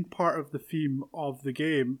in part of the theme of the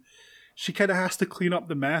game, she kind of has to clean up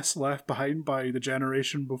the mess left behind by the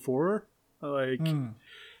generation before her.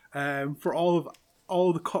 For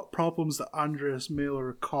all the problems that Andreas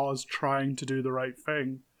Mailer caused trying to do the right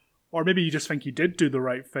thing, or maybe you just think he did do the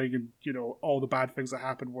right thing and, all the bad things that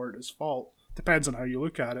happened weren't his fault. Depends on how you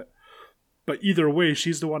look at it. But either way,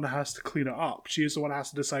 she's the one that has to clean it up. She's the one that has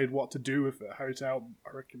to decide what to do with it, how to help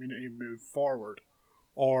her community move forward,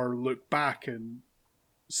 or look back and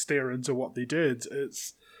stare into what they did.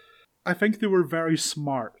 I think they were very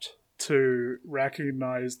smart to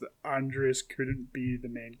recognize that Andreas couldn't be the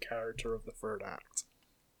main character of the third act.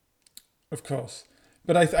 Of course.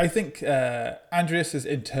 But I think Andreas'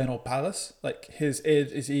 internal palace, his id,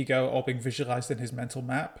 his ego, all being visualized in his mental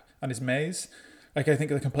map and his maze, I think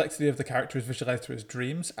the complexity of the character is visualized through his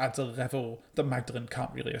dreams adds a level that Magdalene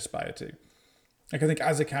can't really aspire to. I think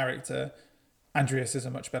as a character, Andreas is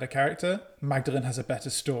a much better character. Magdalene has a better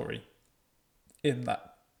story in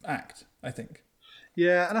that act, I think.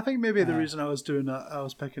 Yeah, and I think maybe the reason I was doing that, I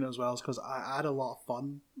was picking it as well, is because I had a lot of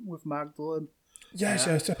fun with Magdalene. Yeah,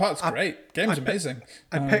 the part's great. Game's amazing.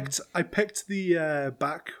 I picked the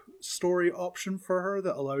back story option for her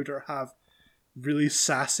that allowed her to have really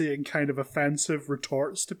sassy and kind of offensive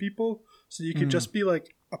retorts to people. So you could just be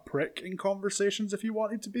like a prick in conversations if you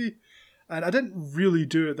wanted to be. And I didn't really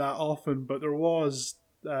do it that often, but there was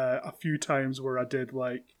a few times where I did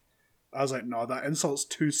like, I was like, no, that insult's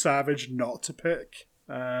too savage not to pick.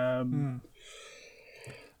 I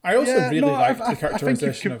also really liked the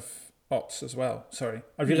characterization of Ots as well. Sorry.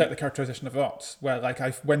 I really like the characterization of Ots, where like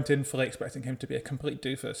I went in fully expecting him to be a complete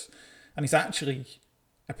doofus, and he's actually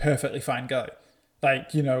a perfectly fine guy.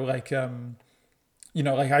 Like, like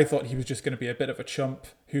I thought he was just going to be a bit of a chump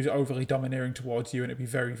who's overly domineering towards you, and it'd be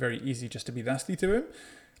very, very easy just to be nasty to him.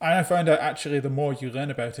 And I found out actually the more you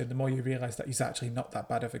learn about him, the more you realise that he's actually not that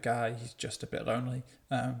bad of a guy. He's just a bit lonely,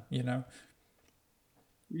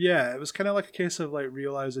 Yeah, it was kind of like a case of like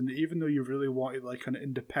realizing that even though you really wanted like an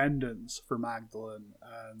independence for Magdalene,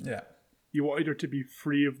 and you wanted her to be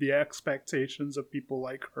free of the expectations of people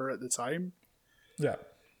like her at the time. Yeah.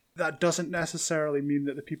 That doesn't necessarily mean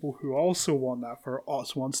that the people who also want that for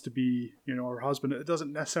Ots wants to be, her husband. It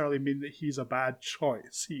doesn't necessarily mean that he's a bad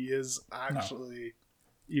choice. He is actually,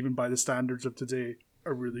 even by the standards of today,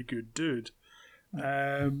 a really good dude.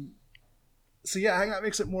 So yeah, I think that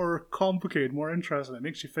makes it more complicated, more interesting. It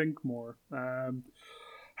makes you think more.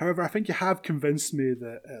 However, I think you have convinced me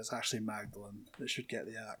that it's actually Magdalene that should get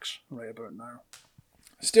the axe right about now.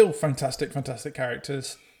 Still fantastic, fantastic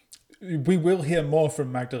characters. We will hear more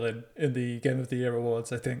from Magdalene in the Game of the Year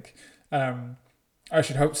awards, I think. I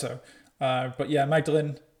should hope so. But yeah,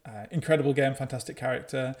 Magdalene, incredible game, fantastic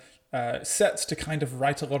character. Sets to kind of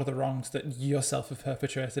right a lot of the wrongs that you yourself have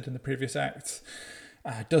perpetrated in the previous acts.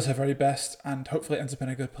 Does her very best, and hopefully ends up in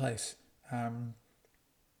a good place.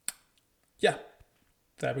 Yeah,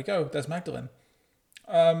 there we go. There's Magdalene.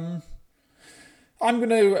 I'm going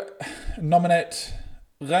to nominate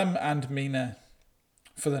Rem and Mina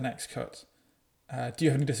for the next cut. Do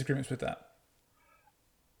you have any disagreements with that?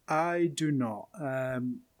 I do not.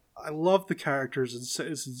 I love the characters in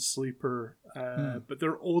Citizen Sleeper, but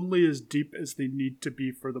they're only as deep as they need to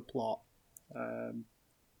be for the plot.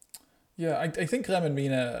 Yeah, I think Rem and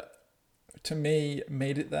Mina, to me,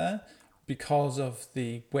 made it there because of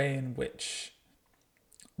the way in which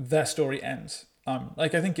their story ends. I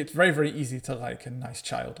think it's very, very easy to like a nice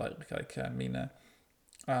child like Mina,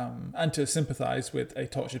 and to sympathise with a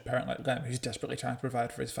tortured parent like Rem, who's desperately trying to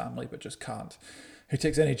provide for his family but just can't. Who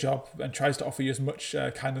takes any job and tries to offer you as much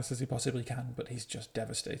kindness as he possibly can, but he's just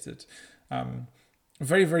devastated.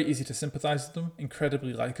 Very, very easy to sympathise with them.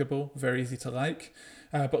 Incredibly likeable. Very easy to like,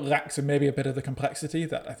 but lacks maybe a bit of the complexity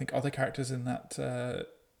that I think other characters in that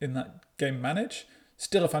game manage.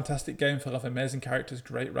 Still a fantastic game full of amazing characters,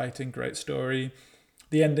 great writing, great story.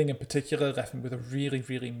 The ending in particular left me with a really,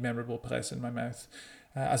 really memorable place in my mouth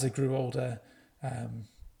as I grew older.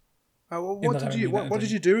 What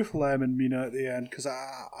did you do with Lem and Mina at the end? Because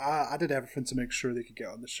I did everything to make sure they could get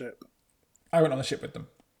on the ship. I went on the ship with them.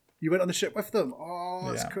 You went on the ship with them?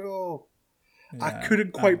 Oh, that's cool. Yeah, I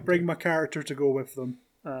couldn't quite bring my character to go with them.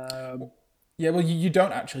 Yeah, well, you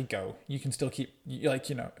don't actually go. You can still keep,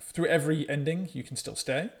 through every ending, you can still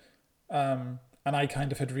stay. And I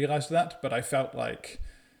kind of had realised that, but I felt like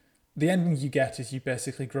the ending you get is you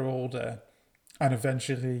basically grow older and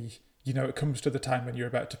eventually, it comes to the time when you're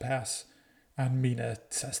about to pass and Mina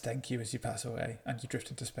says thank you as you pass away and you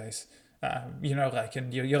drift into space. And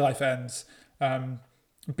your life ends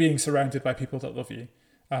being surrounded by people that love you.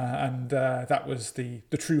 And that was the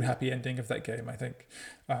true happy ending of that game, I think.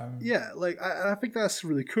 I think that's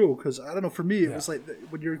really cool because, I don't know, for me, it was like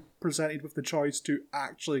when you're presented with the choice to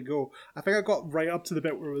actually go, I think I got right up to the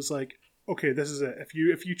bit where it was like, okay, this is it. If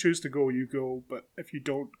you choose to go, you go. But if you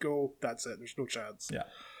don't go, that's it. There's no chance. Yeah.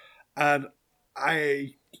 And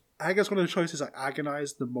I guess one of the choices I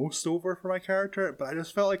agonized the most over for my character, but I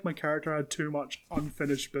just felt like my character had too much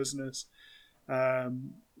unfinished business.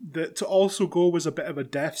 That to also go was a bit of a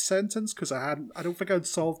death sentence because I don't think I'd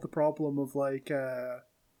solved the problem of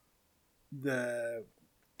the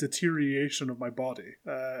deterioration of my body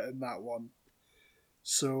in that one.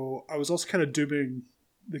 So I was also kind of dooming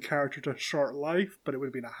the character to a short life, but it would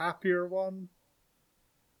have been a happier one.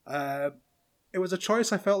 It was a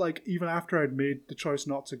choice I felt like even after I'd made the choice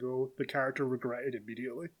not to go, the character regretted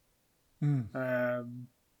immediately. I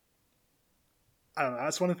don't know,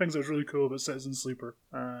 that's one of the things that was really cool about Citizen Sleeper.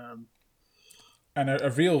 And a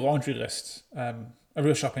real laundry list, a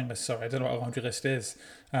real shopping list, sorry, I don't know what a laundry list is.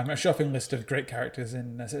 A shopping list of great characters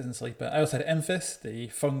in Citizen Sleeper. I also had Emphis, the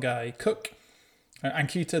fungi cook,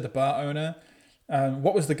 Ankita, the bar owner,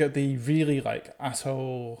 What was the really like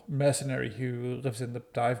asshole mercenary who lives in the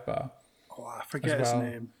dive bar Oh, I as forget his well?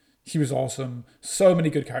 name. He was awesome. So many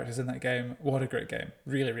good characters in that game. What a great game.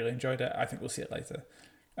 Really, really enjoyed it. I think we'll see it later.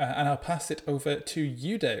 And I'll pass it over to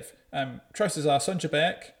you, Dave. Choices are Sonja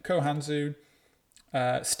Bayek, Ko Hanzu,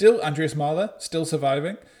 still Andreas Mahler, still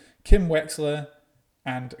surviving, Kim Wexler,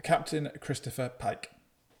 and Captain Christopher Pike.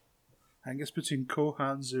 I think it's between Ko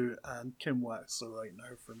Hanzu and Kim Wexler right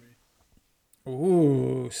now for me.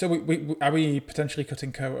 Ooh, so we are we potentially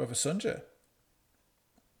cutting Ko over Sonja?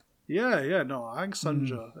 Yeah, no, I think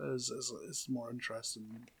Sonja is more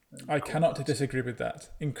interesting. I cannot disagree with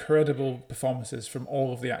that. Incredible performances from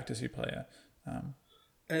all of the actors who play her.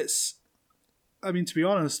 I mean, to be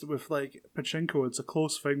honest, with like Pachinko, it's a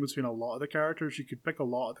close thing between a lot of the characters. You could pick a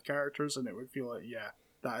lot of the characters, and it would feel like, yeah,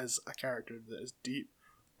 that is a character that is deep,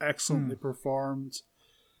 excellently performed.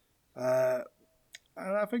 And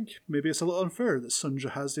I think maybe it's a little unfair that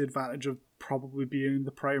Sonja has the advantage of probably being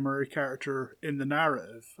the primary character in the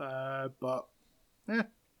narrative. But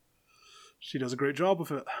she does a great job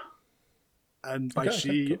with it. And by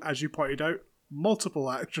cool. As you pointed out, multiple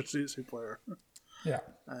actresses who play her. Yeah.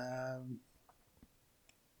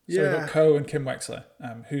 So we've got Ko and Kim Wexler.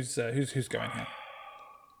 Who's going here?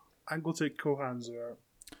 I'm going to take Ko Hanzu out.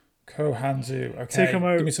 Ko Hanzu, okay. Take him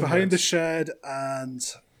out behind the shed and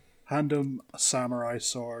hand him a samurai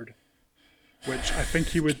sword, which I think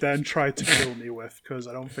he would then try to kill me with, because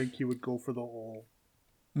I don't think he would go for the whole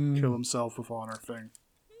kill himself with honor thing.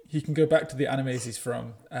 He can go back to the animes he's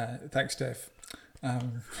from. Thanks, Dave. Oh,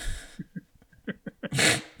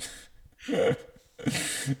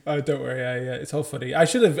 don't worry. It's all funny. I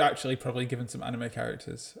should have actually probably given some anime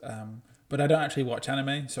characters, but I don't actually watch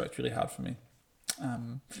anime, so it's really hard for me.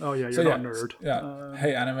 You're not a nerd. Yeah,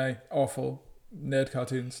 hate anime. Awful. Nerd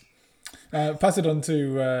cartoons. Pass it on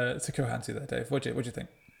to Ko Hanzu there, Dave. What do you think?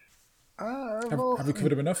 Have we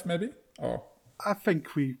covered him enough, maybe? Or I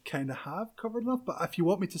think we kind of have covered enough, but if you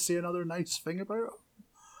want me to say another nice thing about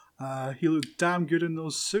him, he looked damn good in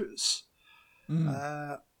those suits.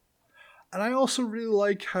 And I also really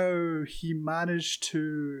like how he managed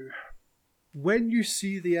to... When you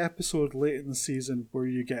see the episode late in the season where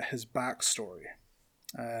you get his backstory,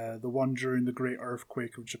 the one during the Great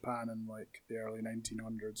Earthquake of Japan in like the early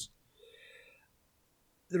 1900s,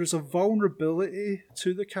 there's a vulnerability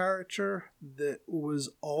to the character that was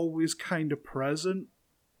always kind of present,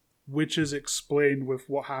 which is explained with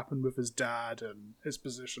what happened with his dad and his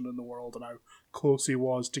position in the world and how close he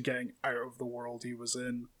was to getting out of the world he was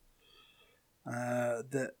in.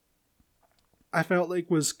 That I felt like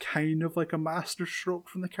was kind of like a masterstroke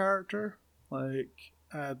from the character. Like,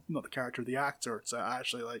 not the character, the actor, to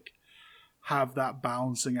actually like have that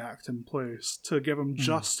balancing act in place to give him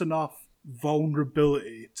just enough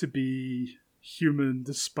vulnerability to be human,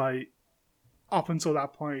 despite up until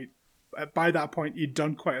that point. By that point, he'd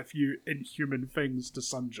done quite a few inhuman things to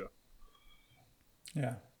Sonja.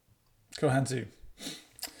 Yeah. Ko Hanzu.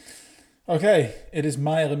 Okay, it is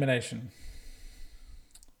my elimination.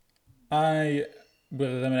 I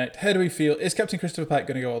will eliminate. How do we feel? Is Captain Christopher Pike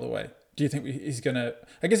going to go all the way? Do you think he's going to...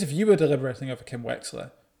 I guess if you were deliberating over Kim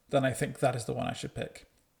Wexler, then I think that is the one I should pick.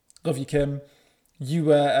 Love you, Kim. You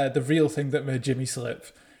were the real thing that made Jimmy slip.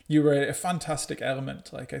 You were a fantastic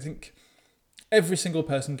element. Like, I think every single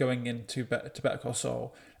person going into Better Call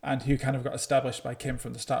Saul and who kind of got established by Kim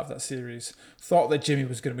from the start of that series thought that Jimmy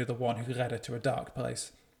was going to be the one who led her to a dark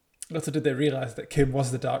place. Little did they realise that Kim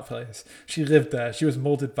was the dark place. She lived there. She was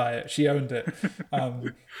moulded by it. She owned it.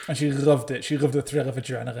 And she loved it. She loved the thrill of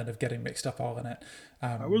adrenaline of getting mixed up all in it.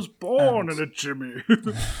 I was born in it, Jimmy.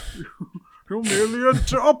 You merely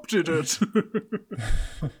adopted it.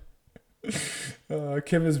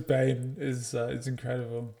 Kim as Bane is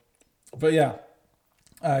incredible. But yeah,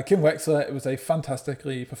 Kim Wexler, it was a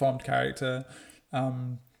fantastically performed character.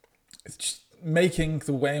 It's just making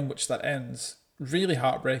the way in which that ends really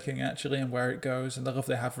heartbreaking, actually, and where it goes and the love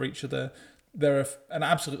they have for each other. They're an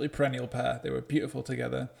absolutely perennial pair. They were beautiful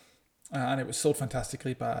together, and it was sold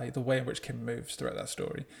fantastically by the way in which Kim moves throughout that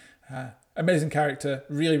story. Amazing character,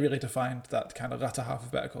 really, really defined that kind of latter half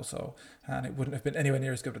of Better Call Saul, and it wouldn't have been anywhere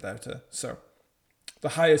near as good without her. So, the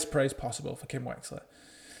highest praise possible for Kim Wexler.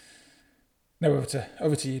 Now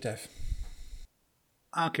over to you, Dave.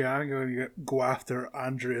 Okay, I'm going to go after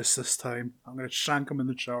Andreas this time. I'm going to shank him in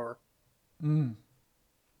the shower.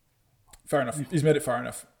 Fair enough. He's made it far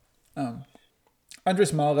enough.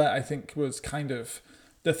 Andreas Mahler, I think, was kind of...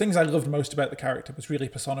 The things I loved most about the character was really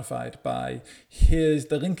personified by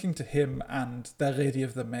the linking to him and their Lady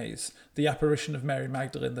of the Maze, the apparition of Mary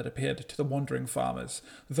Magdalene that appeared to the wandering farmers,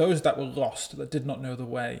 those that were lost, that did not know the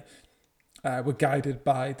way. were guided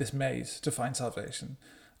by this maze to find salvation.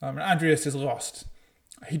 And Andreas is lost.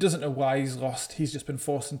 He doesn't know why he's lost. He's just been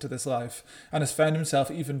forced into this life and has found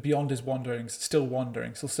himself even beyond his wanderings, still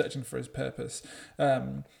wandering, still searching for his purpose.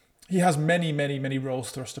 He has many, many, many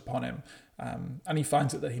roles thrust upon him, and he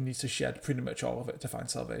finds it that he needs to shed pretty much all of it to find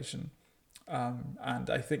salvation. And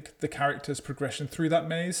I think the character's progression through that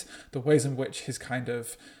maze, the ways in which his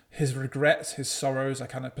regrets, his sorrows are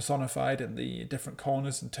kind of personified in the different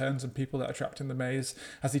corners and turns and people that are trapped in the maze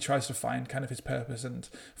as he tries to find kind of his purpose and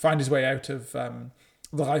find his way out of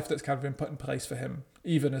the life that's kind of been put in place for him,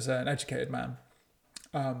 even as an educated man,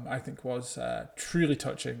 I think was truly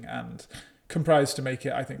touching and comprised to make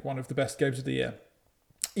it, I think, one of the best games of the year.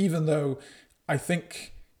 Even though I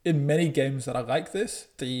think in many games that are like this,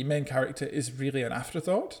 the main character is really an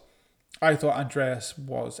afterthought. I thought Andreas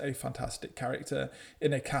was a fantastic character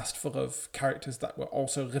in a cast full of characters that were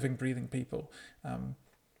also living, breathing people. And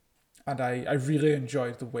I really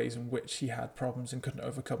enjoyed the ways in which he had problems and couldn't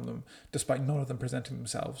overcome them, despite none of them presenting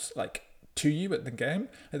themselves to you at the game.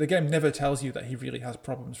 The game never tells you that he really has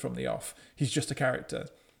problems from the off. He's just a character.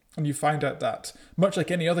 And you find out that, much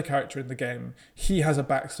like any other character in the game, he has a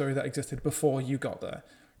backstory that existed before you got there.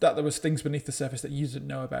 That there was things beneath the surface that you didn't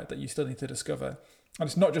know about that you still need to discover. And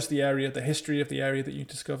it's not just the history of the area that you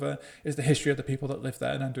discover, it's the history of the people that live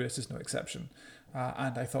there, and Andreas is no exception.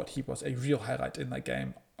 And I thought he was a real highlight in that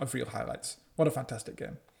game of real highlights. What a fantastic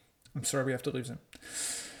game. I'm sorry we have to lose him.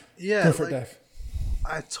 Yeah, go for it, Dave.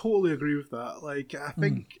 I totally agree with that. I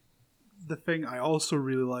think the thing I also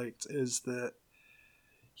really liked is that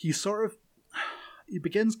he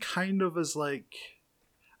begins kind of as you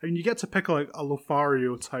get to pick a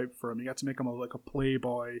Lothario type for him. You get to make him a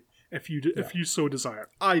playboy if you so desire.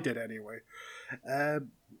 I did anyway. And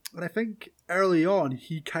I think early on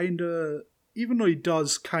he even though he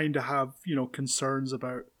does kind of have concerns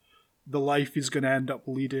about the life he's going to end up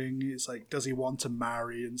leading, it's does he want to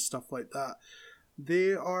marry and stuff like that.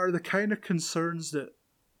 They are the kind of concerns that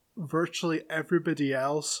virtually everybody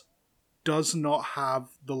else does not have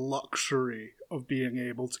the luxury of being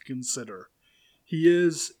able to consider. He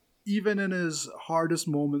is, even in his hardest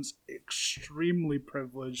moments, extremely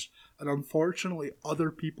privileged, and unfortunately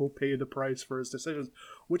other people pay the price for his decisions,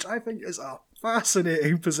 which I think is a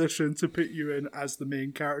fascinating position to put you in as the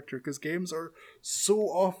main character, because games are so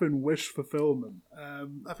often wish fulfillment.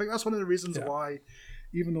 I think that's one of the reasons why,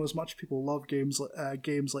 even though as much people love games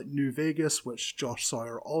like New Vegas, which Josh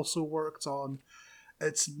Sawyer also worked on,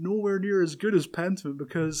 it's nowhere near as good as Pentiment,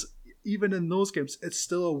 because even in those games, it's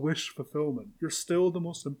still a wish fulfillment. You're still the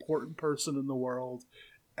most important person in the world.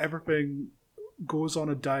 Everything goes on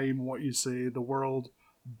a dime, what you say. The world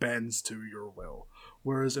bends to your will.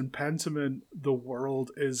 Whereas in Pentiment, the world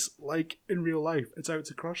is like in real life. It's out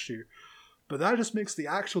to crush you. But that just makes the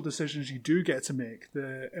actual decisions you do get to make,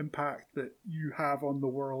 the impact that you have on the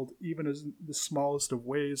world, even as the smallest of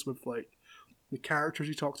ways with the characters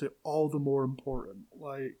you talk to, all the more important.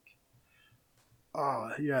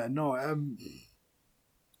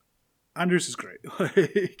 Andrews is great.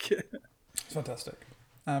 It's fantastic.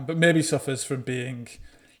 But maybe suffers from being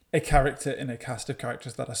a character in a cast of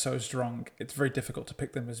characters that are so strong. It's very difficult to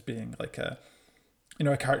pick them as being a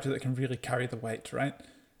character that can really carry the weight, right?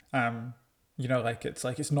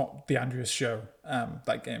 It's not the Andreas show,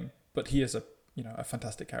 that game, but he is a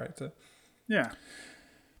fantastic character. Yeah.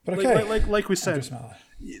 But okay. Like we said,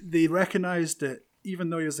 they recognized that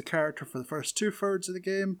even though he was the character for the first 2/3 of the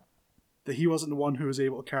game, that he wasn't the one who was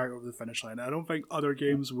able to carry it over the finish line. I don't think other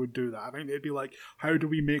games would do that. I think they'd be like, how do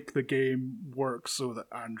we make the game work so that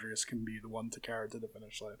Andreas can be the one to carry it to the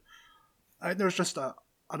finish line? I think there's just an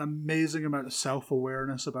amazing amount of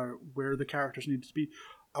self-awareness about where the characters need to be.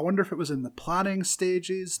 I wonder if it was in the planning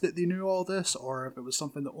stages that they knew all this, or if it was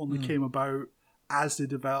something that only came about as they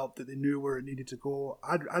developed, that they knew where it needed to go.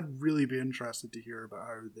 I'd really be interested to hear about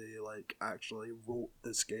how they actually wrote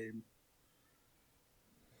this game.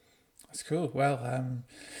 That's cool. Well, I'm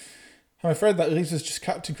afraid that leaves us just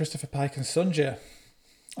Captain Christopher Pike and Sunja.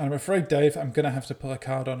 And I'm afraid, Dave, I'm going to have to pull a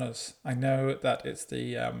card on us. I know that it's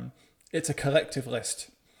a collective list.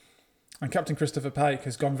 And Captain Christopher Pike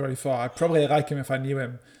has gone very far. I'd probably like him if I knew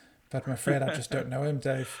him, but I'm afraid I just don't know him,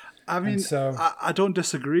 Dave. I mean, I don't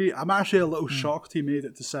disagree. I'm actually a little shocked he made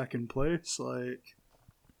it to second place. You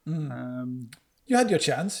had your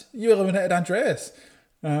chance. You eliminated Andreas.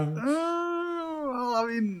 Well, I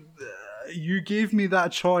mean, you gave me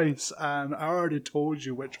that choice, and I already told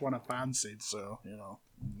you which one I fancied. So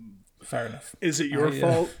Fair enough. Is it your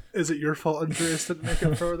fault? Is it your fault Andreas didn't make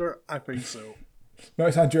it further? I think so. No,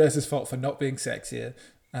 it's Andreas' fault for not being sexier.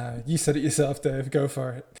 You said it yourself, Dave. Go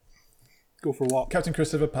for it. Go for what? Captain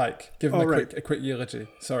Christopher Pike. Give him a quick eulogy.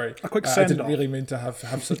 Sorry. A quick I send-off. didn't really mean to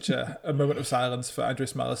have such a moment of silence for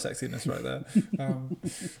Andreas Mahler's sexiness right there.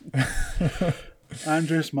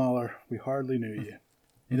 Andreas Mahler, we hardly knew you.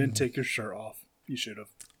 You didn't take your shirt off. You should have.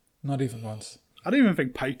 Not even once. I don't even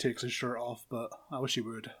think Pike takes his shirt off, but I wish he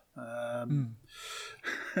would.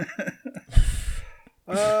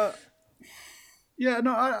 Yeah,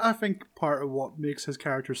 no, I think part of what makes his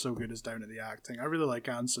character so good is down to the acting. I really like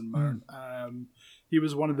Anson Mount. He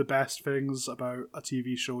was one of the best things about a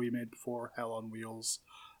TV show he made before, Hell on Wheels.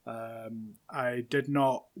 I did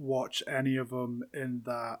not watch any of them in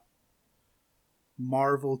that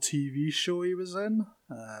Marvel TV show he was in.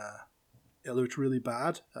 It looked really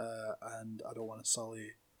bad, and I don't want to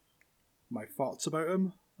sully my thoughts about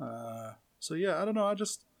him. So yeah, I don't know.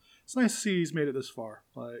 It's nice to see he's made it this far,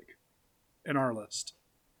 like in our list.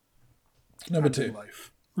 Number 2.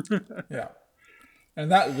 Life. Yeah.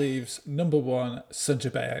 And that leaves number 1, Sunja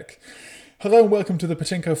Bayek. Hello and welcome to the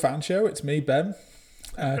Pachinko Fan Show. It's me, Ben.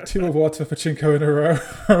 2 awards for Pachinko in a row.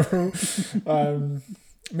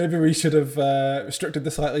 Maybe we should have restricted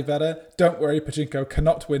this slightly better. Don't worry, Pachinko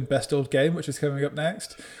cannot win Best Old Game, which is coming up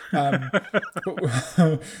next. What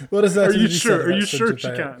is that? Are you sure? Are you sure she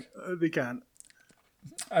can? They can.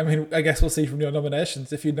 I mean, I guess we'll see from your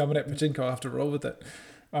nominations. If you nominate Pachinko, I'll have to roll with it.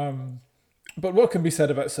 But what can be said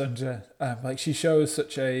about Sunja? Like, she shows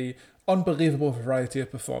such a unbelievable variety of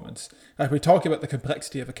performance. Like, we talk about the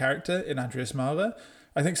complexity of a character in Andreas Mahler.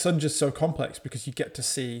 I think Sunja's so complex because you get to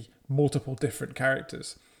see multiple different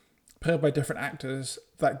characters played by different actors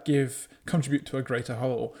that contribute to a greater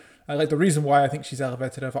whole. Like, the reason why I think she's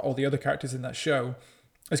elevated over all the other characters in that show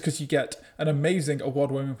is because you get an amazing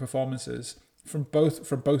award-winning performances from both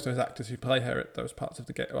those actors who play her at those parts of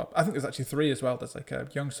the game. Well, I think there's actually 3 as well. There's like a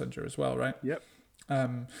young Sunja as well, right? Yep.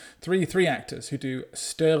 Three actors who do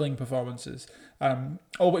sterling performances,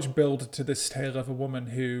 all which build to this tale of a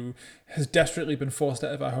woman who has desperately been forced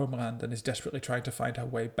out of her homeland and is desperately trying to find her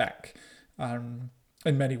way back, in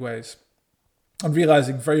many ways, and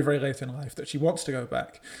realizing very, very late in life that she wants to go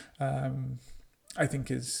back. I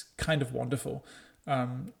think is kind of wonderful.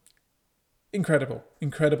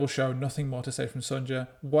 Incredible show. Nothing more to say from Sunja.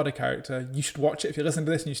 What a character. You should watch it. If you're listening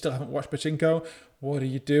to this and you still haven't watched Pachinko, what are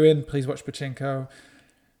you doing? Please watch Pachinko.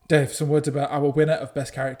 Dave, some words about our winner of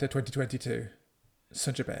Best Character 2022,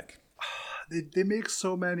 Sunja Bayek. They make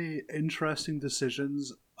so many interesting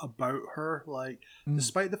decisions about her. Like,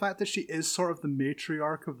 despite the fact that she is sort of the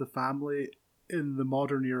matriarch of the family in the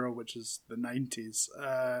modern era, which is the 90s,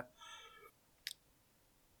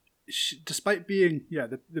 despite being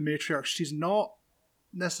the matriarch, she's not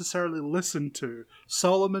necessarily listened to.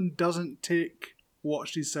 Solomon doesn't take what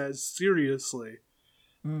she says seriously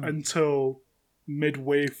until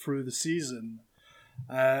midway through the season,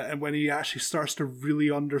 and when he actually starts to really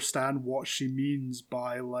understand what she means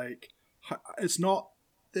by, like, it's not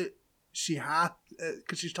that she had,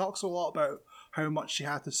 because she talks a lot about how much she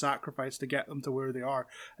had to sacrifice to get them to where they are,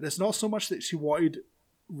 and it's not so much that she wanted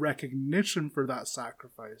recognition for that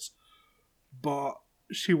sacrifice, but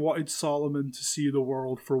she wanted Solomon to see the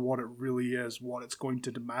world for what it really is, what it's going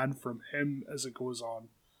to demand from him as it goes on.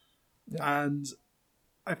 Yeah. And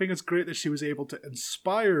I think it's great that she was able to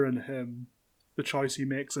inspire in him the choice he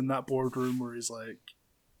makes in that boardroom where he's like,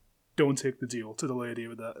 don't take the deal, to the lady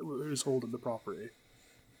who's holding the property.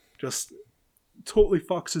 Just totally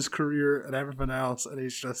fucks his career and everything else, and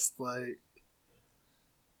he's just like,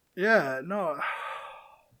 yeah, no.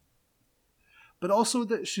 But also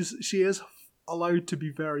that she is allowed to be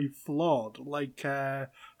very flawed, like how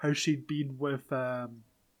she'd been with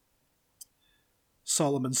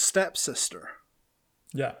Solomon's stepsister.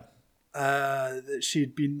 Yeah. That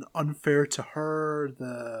she'd been unfair to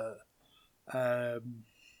her,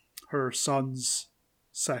 her son's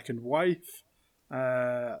second wife.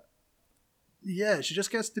 She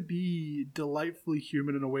just gets to be delightfully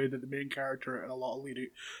human in a way that the main character in a lot of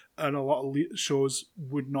shows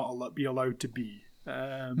would not be allowed to be.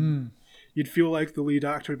 You'd feel like the lead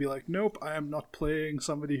actor would be like, nope, I am not playing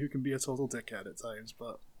somebody who can be a total dickhead at times,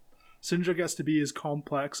 but Sunja gets to be as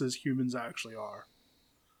complex as humans actually are.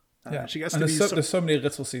 She gets and to there's so many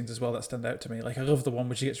little scenes as well that stand out to me. Like, I love the one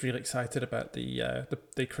where she gets really excited about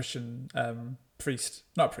the Christian priest,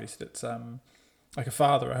 not priest, it's like a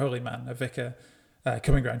father, a holy man, a vicar,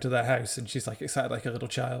 coming around to their house, and she's like excited like a little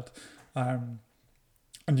child, and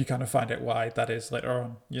you kind of find out why that is later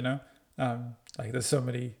on, you know. Like, there's so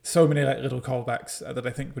many like little callbacks that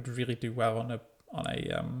I think would really do well on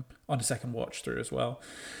a second watch through as well,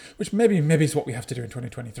 which maybe is what we have to do in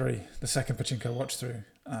 2023, the second Pachinko watch through.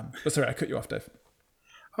 But sorry, I cut you off, Dave.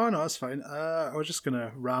 Oh no, that's fine. I was just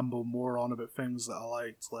gonna ramble more on about things that I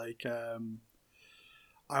liked. Like, I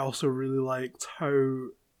also really liked how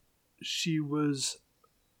she was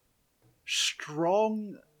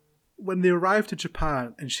strong when they arrive to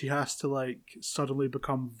Japan, and she has to like suddenly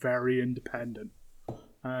become very independent.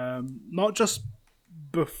 Not just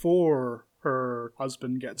before her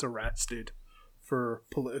husband gets arrested for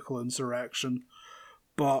political insurrection,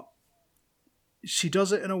 but she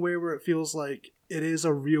does it in a way where it feels like it is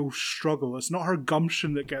a real struggle. It's not her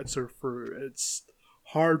gumption that gets her through. It's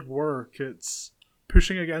hard work. It's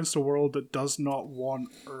pushing against a world that does not want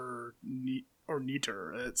or need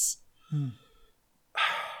her. It's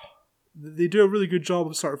they do a really good job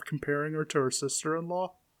of sort of comparing her to her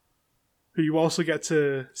sister-in-law, who you also get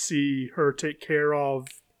to see her take care of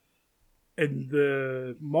in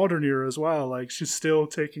the modern era as well. Like, she's still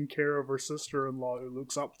taking care of her sister-in-law who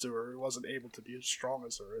looks up to her, who wasn't able to be as strong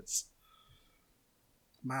as her. It's,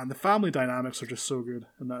 man, the family dynamics are just so good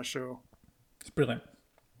in that show. It's brilliant.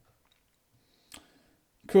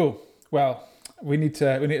 Cool. Well, we need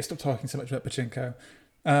to stop talking so much about pachinko.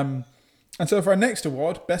 And so for our next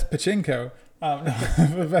award, Best Pachinko,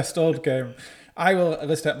 for Best Old Game, I will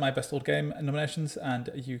list out my Best Old Game nominations, and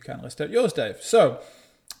you can list out yours, Dave. So,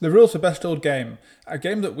 the rules for Best Old Game: a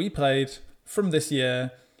game that we played from this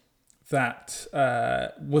year that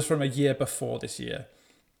was from a year before this year.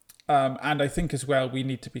 And I think as well, we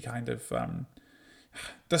need to be kind of...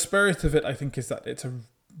 the spirit of it, I think, is that it's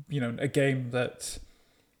a game that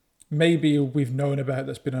maybe we've known about,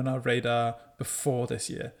 that's been on our radar before this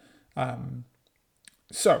year.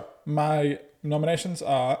 So, my nominations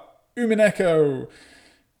are Umineko,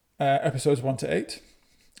 episodes 1 to 8,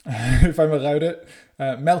 if I'm allowed it,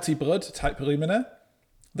 Melty Blood, Type Lumina,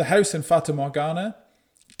 The House in Fata Morgana,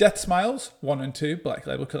 Death Smiles, 1 and 2, Black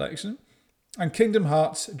Label Collection, and Kingdom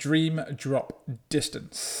Hearts Dream Drop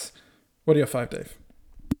Distance. What are your 5, Dave?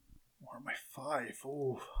 What are my 5?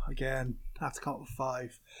 Oh, again, I have to come up with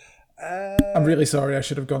 5. I'm really sorry. I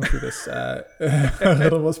should have gone through this a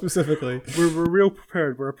little more specifically. We're real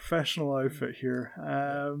prepared. We're a professional outfit here.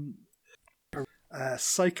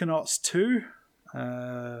 Psychonauts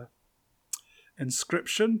 2,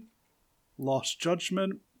 Inscription, Lost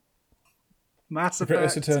Judgment, Mass Effect,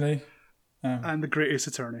 Greatest Attorney, and The Greatest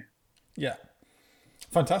Attorney. Yeah,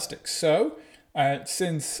 fantastic. So,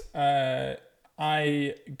 since I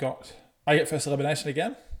get first elimination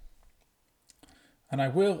again. And I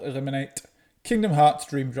will eliminate Kingdom Hearts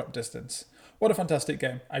Dream Drop Distance. What a fantastic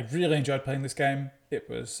game. I really enjoyed playing this game. It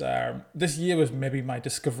was this year was maybe my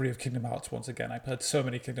discovery of Kingdom Hearts once again. I played so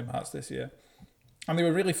many Kingdom Hearts this year. And they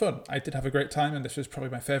were really fun. I did have a great time, and this was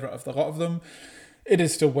probably my favourite of the lot of them. It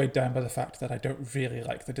is still weighed down by the fact that I don't really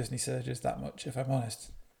like the Disney Surges that much, if I'm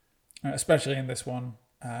honest. Especially in this one.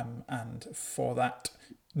 And for that,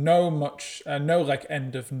 no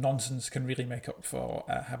end of nonsense can really make up for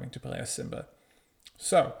having to play as Simba.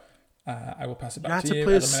 So, I will pass it back to you. You had to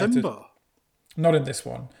play as Simba? Not in this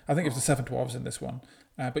one. I think it was the Seven Dwarves in this one.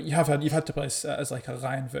 But you've had to play as like a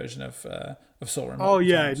lion version of Sora. Oh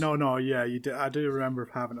yeah, yeah, you did. I do remember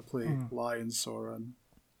having to play Lion Sora and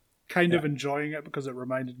kind of enjoying it because it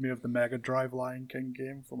reminded me of the Mega Drive Lion King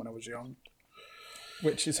game from when I was young.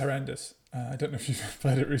 Which is horrendous. I don't know if you've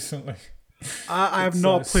played it recently. I have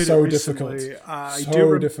not played it recently.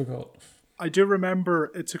 Difficult. I do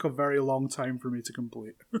remember it took a very long time for me to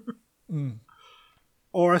complete.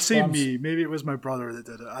 Or I say me. Maybe it was my brother that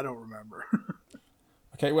did it. I don't remember.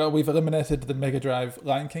 Okay, well, we've eliminated the Mega Drive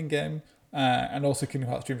Lion King game and also Kingdom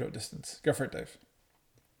Hearts Dream Drop Distance. Go for it, Dave.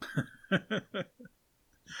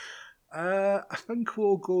 I think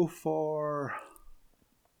we'll go for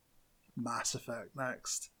Mass Effect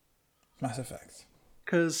next. Mass Effect.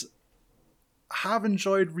 Because I have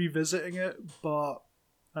enjoyed revisiting it, but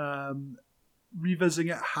revisiting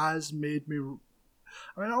it has made me...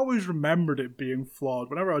 I always remembered it being flawed.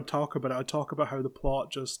 Whenever I talk about it, I talk about how the plot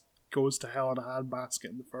just goes to hell in a handbasket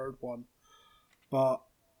in the third one. But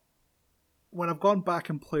when I've gone back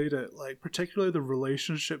and played it, like particularly the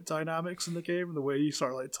relationship dynamics in the game and the way you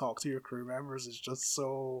sort of like talk to your crew members is just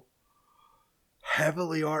so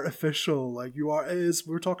heavily artificial. Like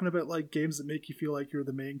we're talking about like games that make you feel like you're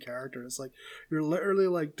the main character. It's like you're literally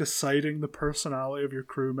like deciding the personality of your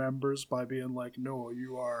crew members by being like, no,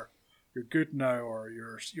 you're good now, or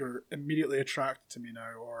you're immediately attracted to me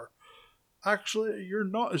now, or actually you're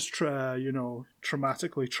not as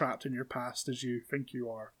traumatically trapped in your past as you think you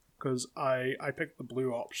are, because I picked the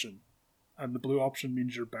blue option, and the blue option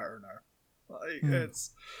means you're better now.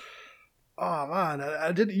 It's oh man,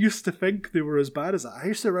 I didn't used to think they were as bad as that. I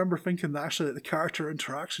used to remember thinking that actually the character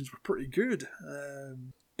interactions were pretty good,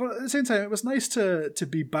 But at the same time, it was nice to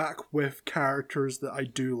be back with characters that I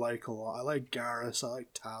do like a lot. I like Garrus, I like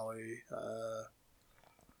Tally,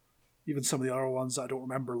 even some of the other ones that I don't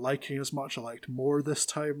remember liking as much, I liked more this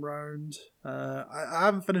time round. I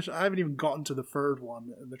haven't finished. I haven't even gotten to the third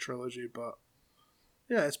one in the trilogy, but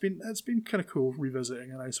yeah, it's been kind of cool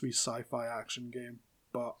revisiting a nice wee sci-fi action game.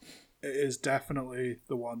 But it is definitely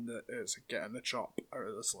the one that is getting the chop out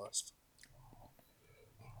of this list.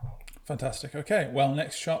 Fantastic. Okay, well,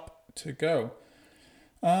 next shop to go.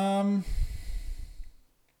 A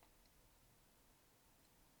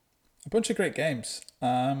bunch of great games,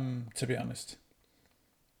 to be honest.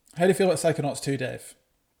 How do you feel about Psychonauts 2, Dave?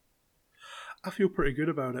 I feel pretty good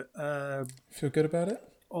about it. Feel good about it?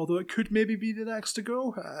 Although it could maybe be the next to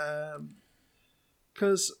go.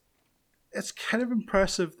 Because it's kind of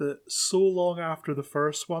impressive that so long after the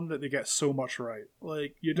first one that they get so much right.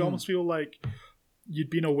 Like, you'd almost feel like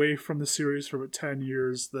you'd been away from the series for about 10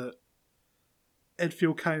 years, that it'd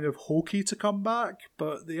feel kind of hokey to come back,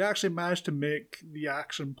 but they actually managed to make the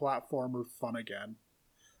action platformer fun again.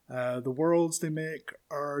 The worlds they make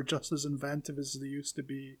are just as inventive as they used to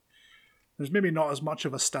be. There's maybe not as much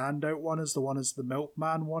of a standout one as the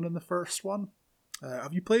Milkman one in the first one.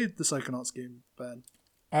 Have you played the Psychonauts game, Ben?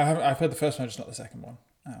 I've played the first one, just not the second one.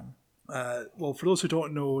 Well, for those who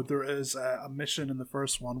don't know, there is a mission in the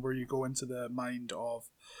first one where you go into the mind of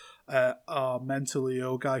a mentally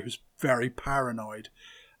ill guy who's very paranoid.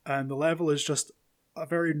 And the level is just a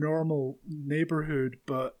very normal neighborhood,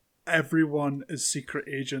 but everyone is secret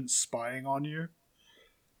agents spying on you.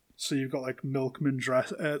 So you've got like milkmen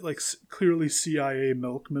dress, clearly CIA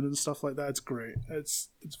milkmen and stuff like that. It's great. It's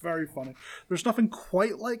very funny. There's nothing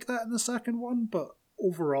quite like that in the second one, but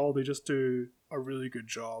overall they just do a really good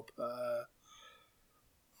job.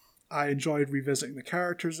 I enjoyed revisiting the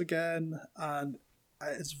characters again, and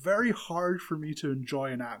it's very hard for me to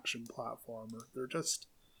enjoy an action platformer.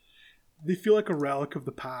 They feel like a relic of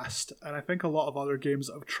the past, and I think a lot of other games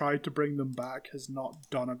that have tried to bring them back has not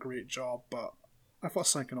done a great job, but I thought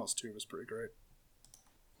Psychonauts 2 was pretty great.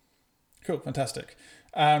 Cool, fantastic.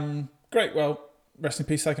 Great, well, rest in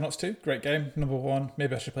peace, Psychonauts 2. Great game, number one.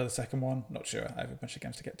 Maybe I should play the second one. Not sure. I have a bunch of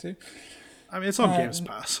games to get to. I mean, it's on Games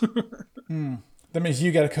Pass. That means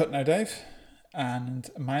you get a cut now, Dave. And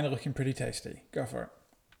mine are looking pretty tasty. Go for it.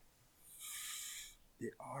 They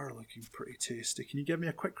are looking pretty tasty. Can you give me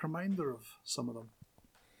a quick reminder of some of them?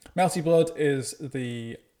 Melty Blood is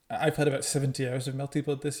I've played about 70 hours of Melty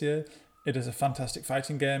Blood this year. It is a fantastic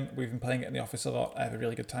fighting game. We've been playing it in the office a lot. I have a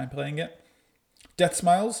really good time playing it. Death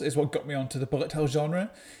Smiles is what got me onto the bullet hell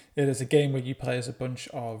genre. It is a game where you play as a bunch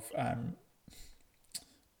of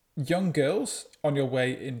young girls on your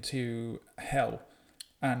way into hell.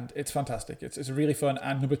 And it's fantastic. It's really fun.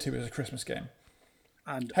 And number 2 is a Christmas game.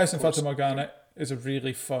 And House in Fata Morgana is a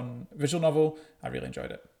really fun visual novel. I really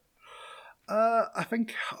enjoyed it. I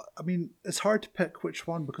mean, it's hard to pick which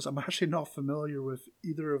one because I'm actually not familiar with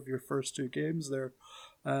either of your first 2 games there.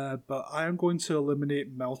 But I am going to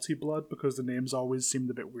eliminate Melty Blood because the names always seemed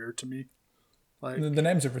a bit weird to me. Like, the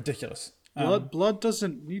names are ridiculous. Blood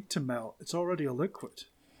doesn't need to melt. It's already a liquid.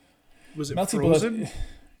 Was it Melty frozen? Is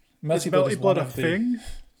Melty Blood a thing?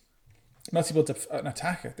 Melty Blood's an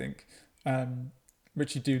attack, I think,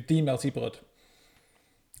 which you do Melty Blood.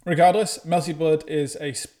 Regardless, Melty Blood is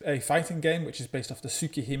a fighting game which is based off the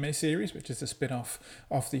Tsukihime series, which is a spin-off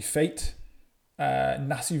of the Fate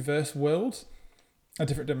Nasuverse world, a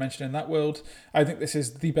different dimension in that world. I think this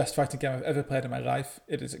is the best fighting game I've ever played in my life.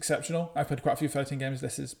 It is exceptional. I've played quite a few fighting games.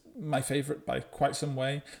 This is my favourite by quite some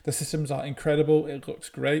way. The systems are incredible. It looks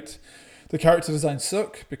great. The character designs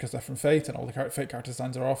suck because they're from Fate and all the Fate character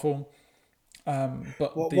designs are awful.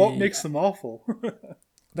 But what makes them awful?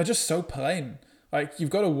 They're just so plain. Like, you've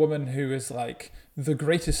got a woman who is like the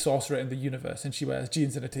greatest sorcerer in the universe and she wears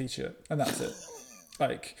jeans and a t-shirt and that's it.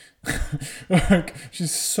 like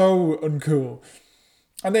she's so uncool.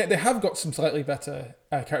 And they have got some slightly better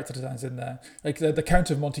character designs in there. Like the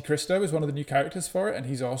Count of Monte Cristo is one of the new characters for it and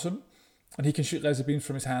he's awesome. And he can shoot laser beams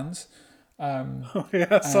from his hands.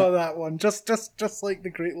 I saw that one. Just like the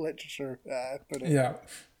great literature. Yeah.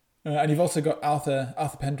 And you've also got Arthur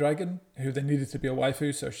Pendragon, who they needed to be a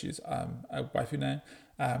waifu, so she's a waifu now.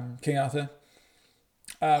 King Arthur.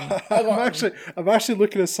 I'm actually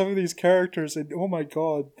looking at some of these characters, and oh my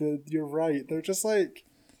god, you're right. They're just like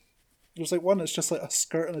there's like one that's just like a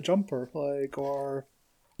skirt and a jumper, or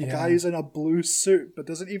a guy who's in a blue suit but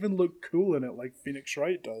doesn't even look cool in it like Phoenix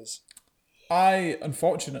Wright does. I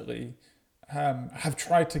unfortunately have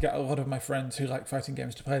tried to get a lot of my friends who like fighting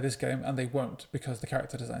games to play this game, and they won't because the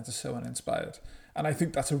character designs are so uninspired. And I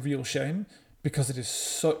think that's a real shame because it is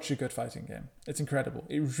such a good fighting game. It's incredible.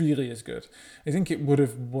 It really is good. I think it would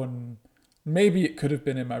have won. Maybe it could have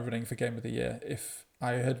been in my running for Game of the Year if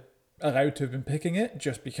I had allowed to have been picking it,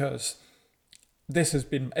 just because this has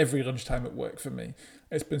been every lunchtime at work for me.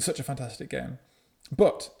 It's been such a fantastic game.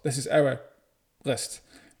 But this is our list,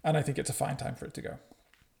 and I think it's a fine time for it to go.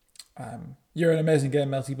 You're an amazing game,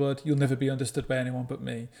 Melty Blood. You'll never be understood by anyone but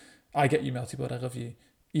me. I get you, Melty Blood. I love you,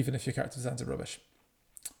 even if your character designs are rubbish.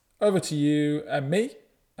 Over to you and me.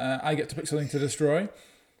 I get to pick something to destroy.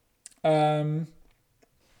 Greatest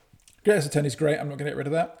Attorney is great. I'm not going to get rid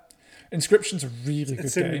of that. Inscription's a really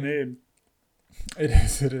good game. In the name. It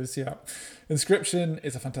is, yeah. Inscription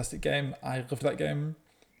is a fantastic game. I loved that game.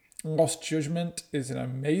 Lost Judgment is an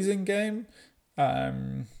amazing game.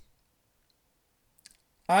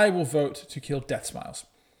 I will vote to kill Death Smiles.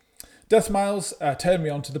 Death Smiles turned me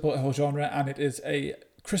on to the bullet hell genre, and it is a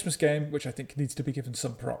Christmas game which I think needs to be given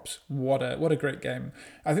some props. What a great game.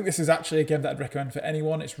 I think this is actually a game that I'd recommend for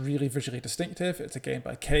anyone. It's really visually distinctive. It's a game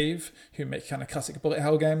by Cave, who make kind of classic bullet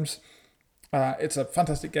hell games. It's a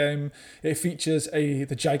fantastic game. It features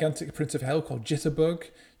the gigantic Prince of Hell called Jitterbug.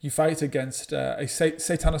 You fight against a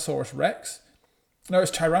Satanosaurus Rex. No,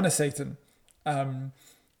 it's Tyrannosatan.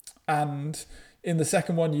 And in the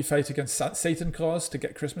second one, you fight against Satan Claus to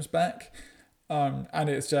get Christmas back. And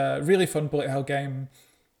it's a really fun bullet hell game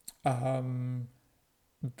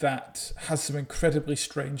that has some incredibly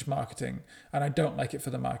strange marketing. And I don't like it for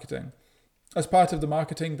the marketing. As part of the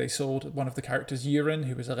marketing, they sold one of the characters' urine,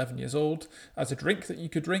 who was 11 years old, as a drink that you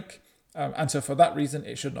could drink. And so for that reason,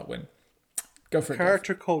 it should not win. Go for it. A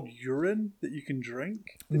character called urine that you can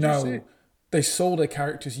drink? No, they sold a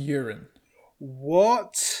character's urine.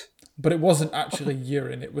 What? But it wasn't actually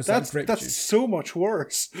urine. It was like grape juice. That's so much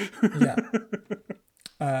worse. Yeah.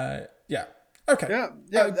 Yeah. Okay. Yeah.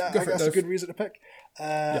 That's a good reason to pick.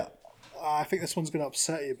 Yeah. I think this one's going to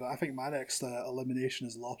upset you, but I think my next elimination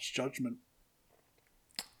is Lost Judgment.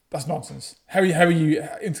 That's nonsense. How are you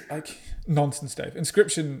nonsense, Dave?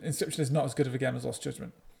 Inscription is not as good of a game as Lost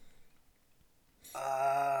Judgment.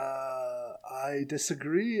 I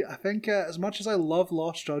disagree. I think as much as I love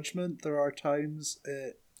Lost Judgment, there are times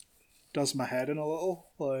it does my head in a little.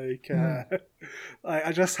 I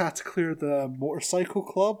just had to clear the motorcycle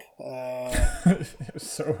club. It was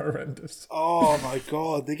so horrendous. Oh my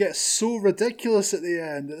god, they get so ridiculous at the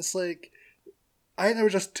end. It's like, I think there were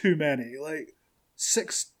just too many. Like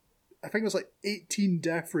 18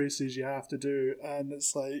 death races you have to do, and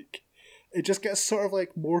it's like, it just gets sort of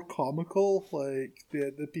like more comical, like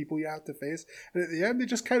the people you have to face, and at the end they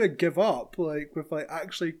just kind of give up, like with like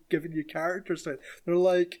actually giving you characters. They're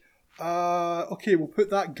like, okay, we'll put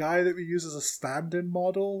that guy that we use as a stand-in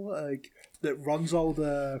model, like that runs all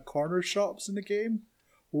the corner shops in the game.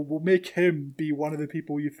 We'll make him be one of the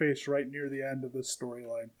people you face right near the end of this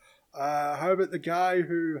storyline. How about the guy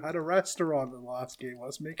who had a restaurant in the last game?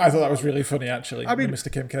 I thought that was really funny, actually. I mean, Mr.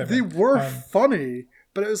 Kim came they were funny,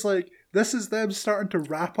 but it was like, this is them starting to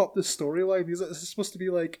wrap up the storyline. This is supposed to be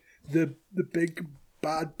like the big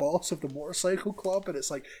bad boss of the motorcycle club, and it's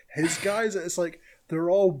like his guys. It's like they're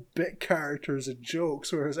all bit characters and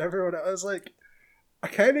jokes, whereas everyone else, like, I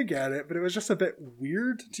kind of get it, but it was just a bit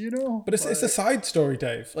weird, do you know? But it's a side story,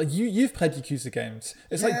 Dave. Like, you've played Yakuza games.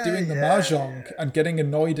 It's like doing the Mahjong and getting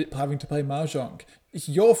annoyed at having to play Mahjong. It's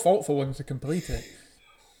your fault for wanting to complete it.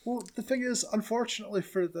 Well, the thing is, unfortunately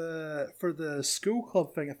for the school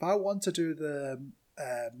club thing, if I want to do the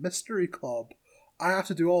mystery club, I have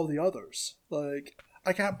to do all the others. Like,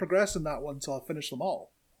 I can't progress in that one until I finish them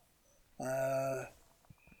all.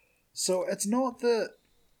 So it's not that...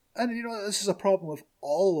 And, you know, this is a problem with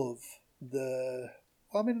all of the...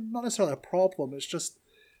 Well, I mean, not necessarily a problem. It's just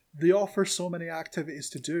they offer so many activities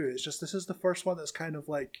to do. It's just this is the first one that's kind of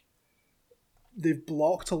like... They've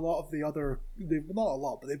blocked a lot of the other... Not a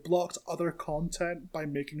lot, but they've blocked other content by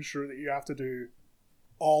making sure that you have to do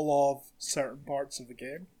all of certain parts of the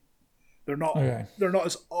game. They're not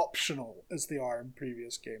as optional as they are in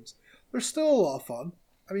previous games. They're still a lot of fun.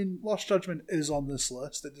 I mean, Lost Judgment is on this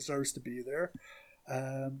list. It deserves to be there.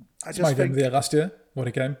 It's my game of the year last year. What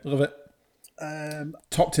a game. Love it.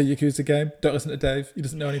 Top tier Yakuza game. Don't listen to Dave. He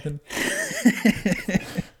doesn't know anything.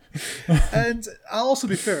 And I'll also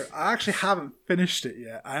be fair, I actually haven't finished it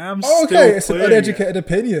yet. I am still playing it's an uneducated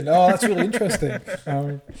opinion. Oh, that's really interesting.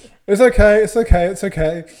 It's okay.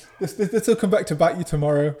 This will come back to bite you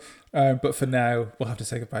tomorrow. But for now, we'll have to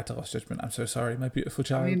say goodbye to Lost Judgment. I'm so sorry, my beautiful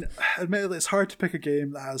child. I mean, admittedly, it's hard to pick a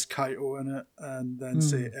game that has Kaito in it and then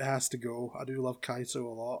say it has to go. I do love Kaito a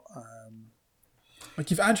lot.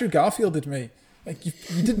 Like, you've Andrew Garfielded me. Like,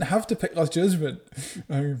 you didn't have to pick Lost Judgment.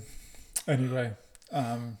 Anyway,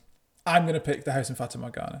 I'm going to pick The House in Fata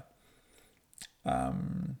Morgana.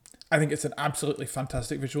 I think it's an absolutely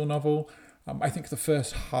fantastic visual novel. I think the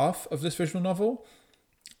first half of this visual novel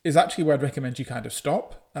is actually where I'd recommend you kind of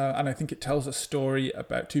stop. And I think it tells a story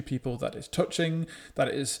about two people that is touching, that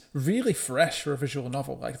is really fresh for a visual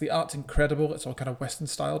novel. Like, the art's incredible. It's all kind of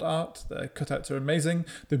Western-styled art. The cutouts are amazing.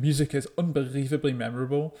 The music is unbelievably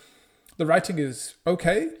memorable. The writing is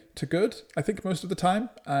okay to good, I think, most of the time.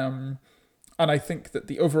 And I think that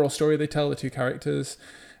the overall story they tell, the two characters,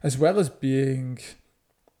 as well as being...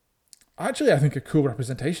 Actually, I think a cool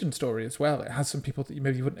representation story as well. It has some people that you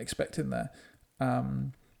maybe wouldn't expect in there.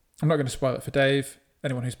 I'm not going to spoil it for Dave.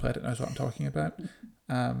 Anyone who's played it knows what I'm talking about.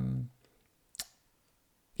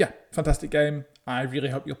 Yeah, fantastic game. I really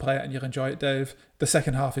hope you'll play it and you'll enjoy it, Dave. The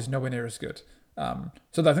second half is nowhere near as good.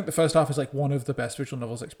 So I think the first half is like one of the best visual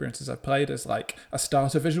novels experiences I've played as like a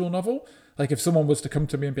starter visual novel. Like, if someone was to come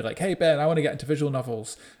to me and be like, hey Ben, I want to get into visual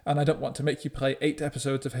novels and I don't want to make you play 8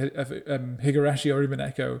 episodes of Higurashi or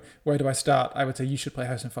Umineko, where do I start? I would say you should play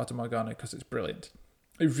House in Fata Morgana because it's brilliant.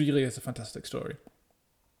 It really is a fantastic story.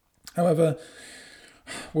 However,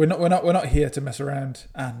 we're not here to mess around,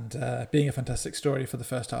 and being a fantastic story for the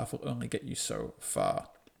first half will only get you so far.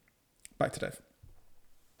 Back to Dave.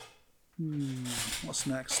 What's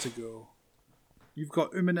next to go? You've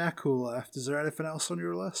got Umineko left. Is there anything else on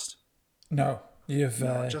your list? No, you've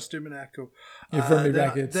just Umineko. You've run me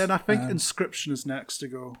ragged. Then I think Inscription is next to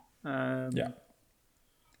go. Yeah.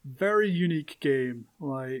 Very unique game.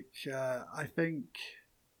 Like, I think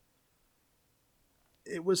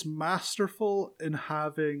it was masterful in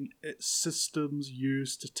having its systems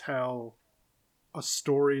used to tell a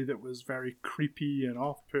story that was very creepy and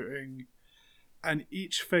off-putting, and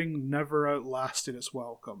each thing never outlasted its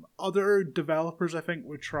welcome. Other developers, I think,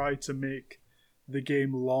 would try to make the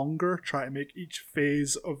game longer, try to make each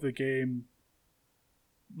phase of the game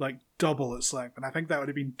like double its length, and I think that would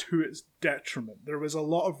have been to its detriment. There was a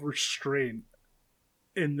lot of restraint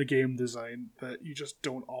in the game design that you just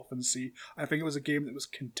don't often see. I think it was a game that was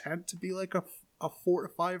content to be like a 4 to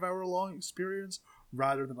 5 hour long experience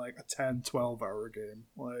rather than like a 10-12 hour game.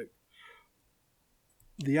 Like,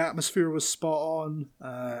 the atmosphere was spot on.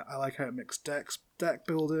 I like how it mixed deck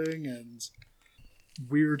building and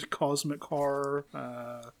weird cosmic horror.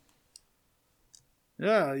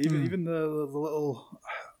 Even the little...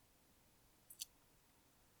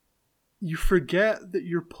 You forget that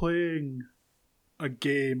you're playing a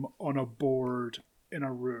game on a board in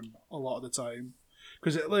a room a lot of the time,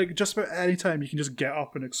 because like just about any time you can just get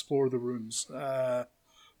up and explore the rooms.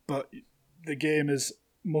 But the game is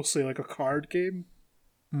mostly like a card game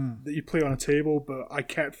that you play on a table. But I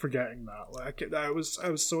kept forgetting that. Like, I was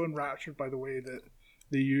so enraptured by the way that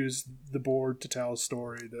they used the board to tell a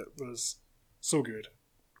story that was so good.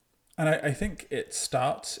 And I think it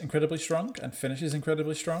starts incredibly strong and finishes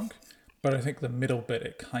incredibly strong, but I think the middle bit,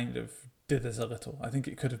 it kind of dithers a little. I think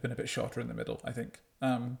it could have been a bit shorter in the middle, I think.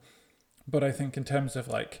 But I think in terms of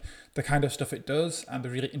like the kind of stuff it does and the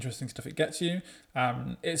really interesting stuff it gets you,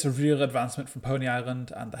 it's a real advancement from Pony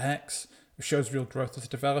Island and the Hex. It shows real growth as a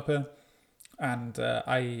developer, and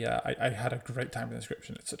I had a great time with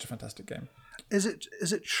Inscription. It's such a fantastic game. Is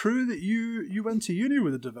it true that you went to uni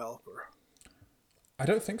with a developer? I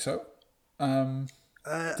don't think so.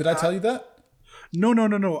 Did I tell you that? No.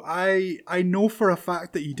 I know for a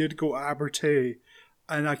fact that you did go to Abertay,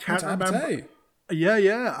 and I can't remember. Abertay?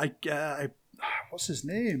 Yeah. I what's his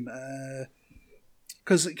name?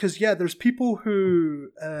 Because there's people who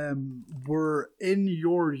were in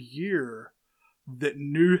your year that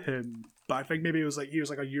knew him, but I think maybe he was like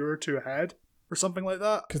a year or two ahead or something like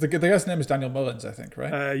that. Because the guy's name is Daniel Mullins, I think,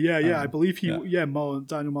 right? I believe Daniel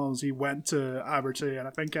Mullins. He went to Abertay, and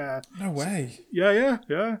I think no way.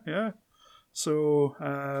 Yeah. So,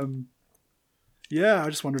 I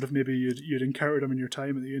just wondered if maybe you'd encountered him in your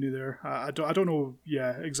time at the uni there. I don't know,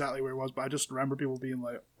 exactly where it was, but I just remember people being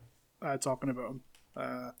like talking about him.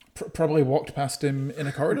 Probably walked past him in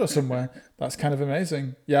a corridor somewhere. That's kind of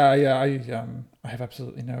amazing. Yeah. I have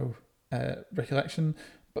absolutely no recollection,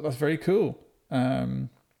 but that's very cool.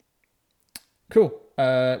 Cool.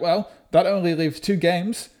 Well, that only leaves 2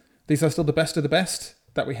 games. These are still the best of the best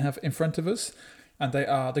that we have in front of us. And they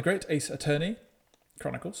are The Great Ace Attorney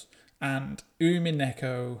Chronicles and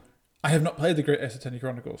Umineko. I have not played The Great Ace Attorney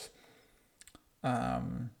Chronicles.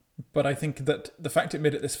 But I think that the fact it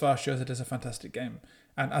made it this far shows it is a fantastic game.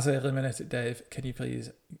 And as I eliminate it, Dave, can you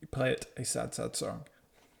please play it a sad, sad song?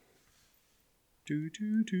 Do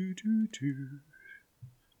do do do do.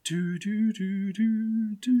 Do do do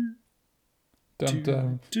do do.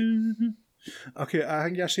 Dun dun. Okay, I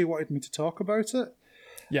think you actually wanted me to talk about it.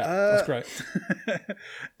 Yeah, that's great. It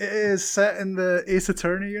is set in the Ace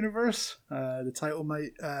Attorney universe. The title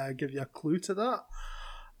might give you a clue to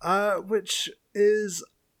that, which is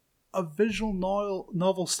a visual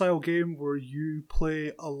novel style game where you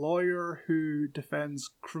play a lawyer who defends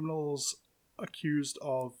criminals accused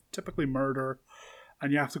of typically murder,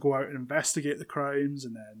 and you have to go out and investigate the crimes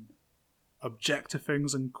and then object to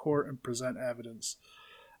things in court and present evidence.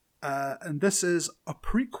 And this is a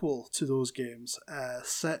prequel to those games,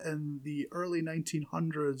 set in the early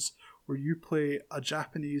 1900s, where you play a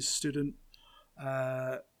Japanese student,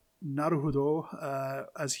 Naruhodo,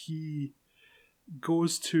 as he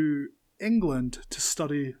goes to England to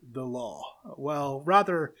study the law. Well,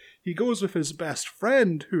 rather, he goes with his best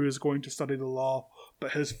friend who is going to study the law,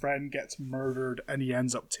 but his friend gets murdered and he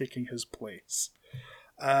ends up taking his place.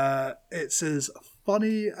 It's as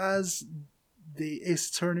funny as the Ace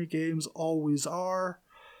Attorney games always are.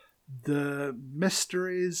 The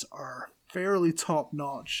mysteries are fairly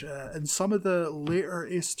top-notch. In some of the later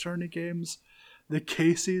Ace Attorney games, the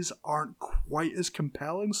cases aren't quite as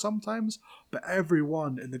compelling sometimes, but every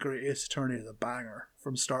one in the Great Ace Attorney is a banger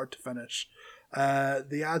from start to finish.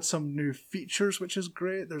 They add some new features, which is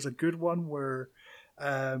great. There's a good one where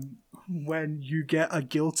when you get a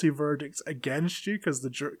guilty verdict against you, because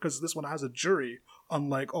this one has a jury,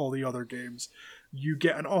 unlike all the other games, you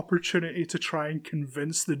get an opportunity to try and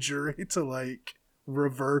convince the jury to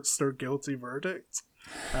reverse their guilty verdict,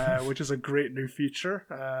 which is a great new feature.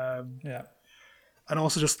 Yeah. And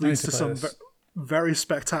also just leads to some very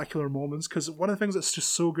spectacular moments, because one of the things that's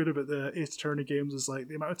just so good about the Ace Attorney games is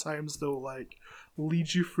the amount of times they'll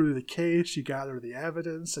lead you through the case, you gather the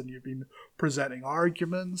evidence, and you've been presenting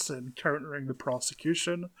arguments and countering the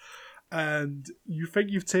prosecution, and you think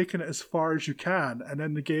you've taken it as far as you can, and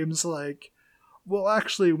then the game's like, well,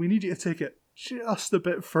 actually, we need you to take it just a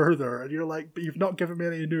bit further, and you're like, but you've not given me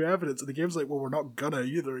any new evidence, and the game's like, well, we're not gonna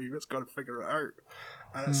either, you just gotta figure it out.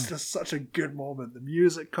 And it's just such a good moment. The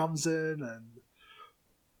music comes in, and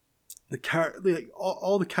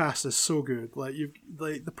all the cast is so good.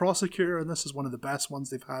 The prosecutor in this is one of the best ones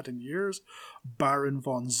they've had in years. Baron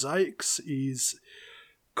von Zykes. He's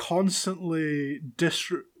constantly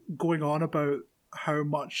going on about how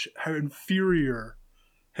inferior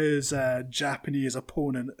his Japanese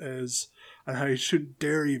opponent is, and how he shouldn't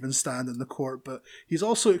dare even stand in the court. But he's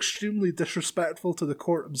also extremely disrespectful to the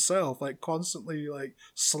court himself, constantly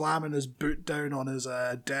slamming his boot down on his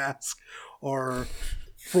desk, or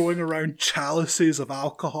throwing around chalices of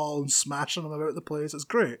alcohol and smashing them about the place. It's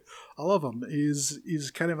great. I love him.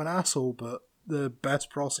 He's kind of an asshole, but the best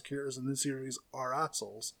prosecutors in the series are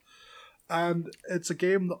assholes. And it's a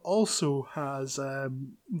game that also has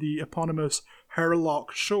the eponymous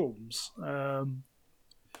Herlock Sholmes,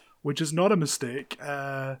 which is not a mistake.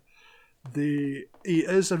 He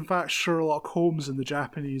is in fact Sherlock Holmes in the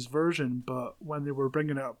Japanese version, but when they were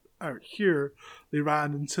bringing it out here, they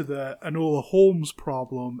ran into the Enola Holmes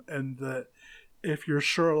problem, in that if your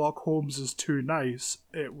Sherlock Holmes is too nice,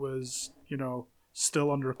 it was, still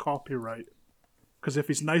under copyright. Because if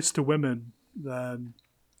he's nice to women, then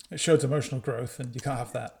it shows emotional growth, and you can't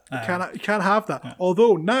have that. You can't have that. Yeah.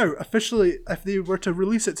 Although now, officially, if they were to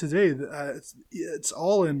release it today, it's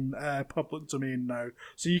all in public domain now.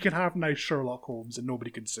 So you can have nice Sherlock Holmes and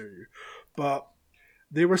nobody can sue you. But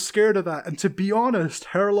they were scared of that. And to be honest,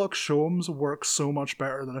 Herlock Sholmes works so much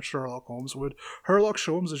better than a Sherlock Holmes would. Herlock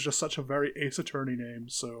Sholmes is just such a very Ace Attorney name,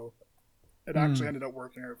 so it actually ended up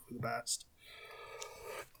working out for the best.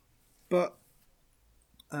 But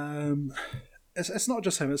it's not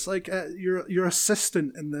just him. It's your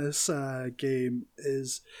assistant in this game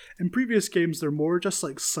is, in previous games, they're more just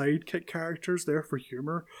sidekick characters there for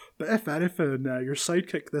humor. But if anything, your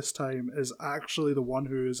sidekick this time is actually the one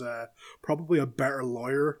who is probably a better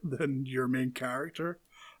lawyer than your main character.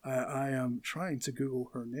 I am trying to Google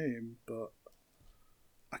her name, but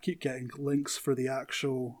I keep getting links for the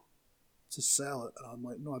actual to sell it, and I'm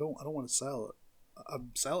like, no, I don't want to sell it. I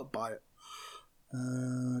sell it, buy it.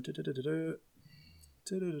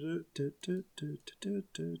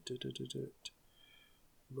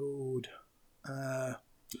 Load.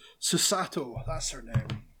 Susato, that's her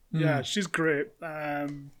name. Yeah, she's great.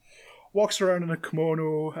 Walks around in a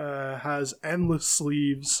kimono, has endless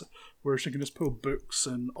sleeves where she can just pull books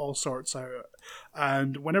and all sorts out.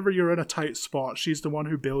 And whenever you're in a tight spot, she's the one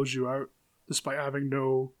who bails you out, despite having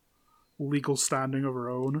no legal standing of her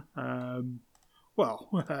own.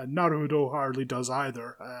 Naruto hardly does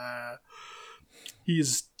either.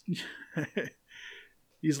 He's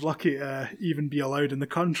lucky to even be allowed in the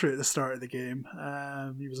country at the start of the game.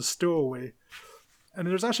 He was a stowaway. And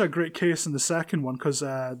there's actually a great case in the second one, because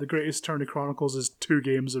the Greatest Attorney Chronicles is 2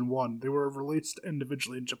 games in one. They were released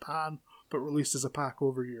individually in Japan, but released as a pack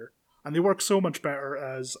over here. And they work so much better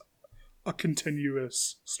as a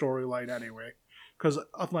continuous storyline anyway. Because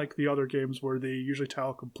unlike the other games where they usually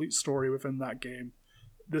tell a complete story within that game,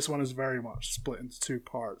 this one is very much split into 2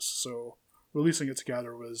 parts. So releasing it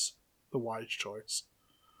together was the wise choice.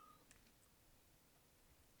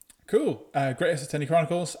 Cool. Greatest Attorney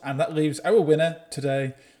Chronicles, and that leaves our winner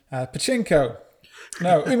today, Pachinko.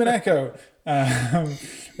 No, Umineko,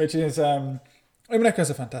 which is Umineko is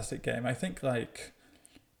a fantastic game. I think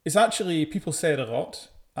it's actually, people say it a lot.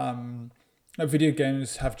 Video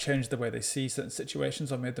games have changed the way they see certain situations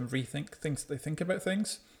or made them rethink things that they think about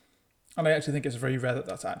things, and I actually think it's very rare that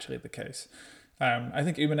that's actually the case. I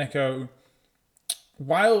think Umineko,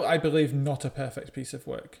 while I believe not a perfect piece of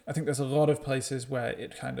work, I think there's a lot of places where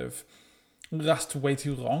it kind of lasts way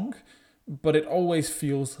too long, but it always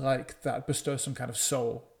feels like that bestows some kind of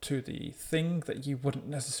soul to the thing that you wouldn't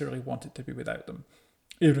necessarily want it to be without them,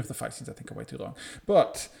 even if the fight scenes I think are way too long.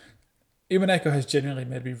 But Umineko has genuinely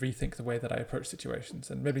made me rethink the way that I approach situations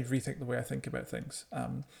and maybe rethink the way I think about things.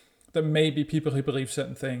 That maybe people who believe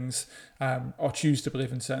certain things or choose to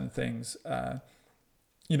believe in certain things,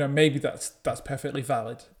 maybe that's perfectly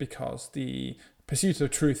valid, because the pursuit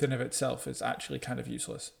of truth in of itself is actually kind of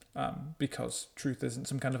useless, because truth isn't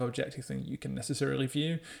some kind of objective thing you can necessarily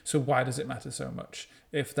view. So why does it matter so much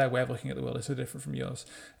if their way of looking at the world is so different from yours?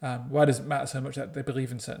 Why does it matter so much that they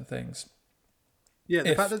believe in certain things? Yeah,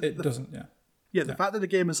 the fact that it doesn't. The fact that the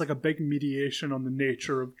game is like a big mediation on the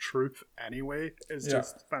nature of truth anyway is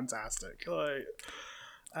just fantastic. For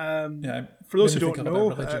those who don't know,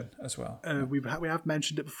 religion as well. We have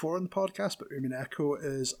mentioned it before in the podcast, but Umineko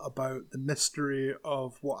is about the mystery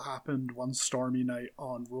of what happened one stormy night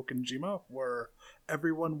on Rokkenjima, where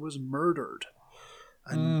everyone was murdered,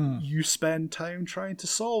 and you spend time trying to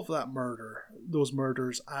solve those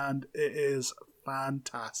murders, and it is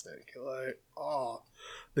fantastic.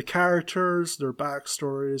 The characters, their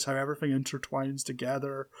backstories, how everything intertwines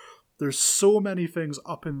together. There's so many things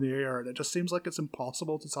up in the air, and it just seems like it's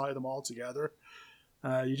impossible to tie them all together.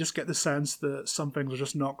 You just get the sense that some things are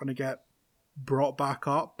just not going to get brought back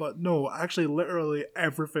up. But no, actually, literally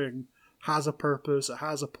everything has a purpose, it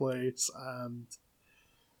has a place, and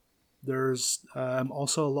there's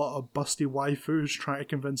also a lot of busty waifus trying to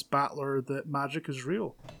convince Battler that magic is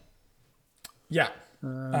real. Yeah.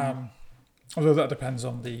 Although that depends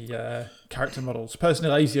on the character models.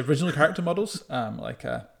 Personally, I use the original character models. No,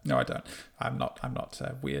 I don't. I'm not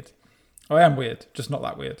weird. Oh, I am weird, just not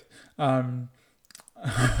that weird. But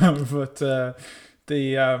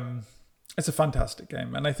it's a fantastic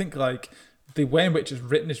game, and I think the way in which it's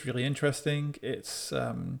written is really interesting. It's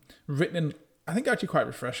written in, I think, actually quite a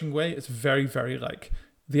refreshing way. It's very, very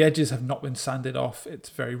the edges have not been sanded off. It's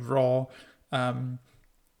very raw.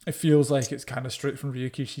 It feels like it's kind of straight from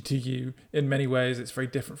Ryukishi to you in many ways. It's very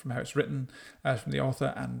different from how it's written from the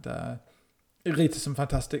author, and it leads to some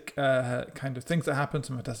fantastic kind of things that happen,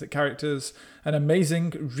 some fantastic characters, an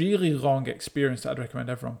amazing, really long experience that I'd recommend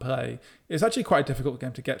everyone play. It's actually quite a difficult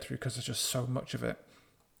game to get through because there's just so much of it.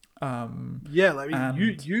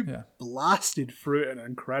 You blasted through it at an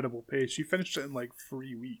incredible pace. You finished it in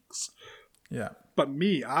 3 weeks. Yeah. But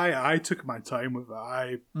me, I took my time with it.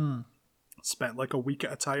 I spent a week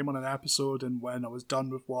at a time on an episode, and when I was done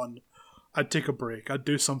with one, I'd take a break. I'd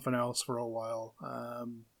do something else for a while.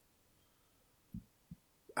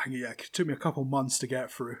 It took me a couple months to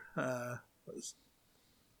get through.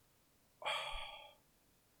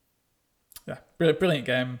 Yeah, brilliant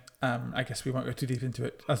game. I guess we won't go too deep into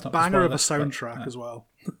it. That's not banger of a soundtrack as well.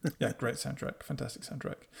 Yeah, great soundtrack, fantastic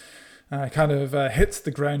soundtrack. Kind of hits the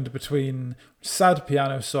ground between sad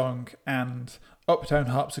piano song and uptown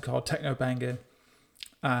harpsichord techno banger,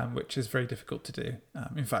 which is very difficult to do.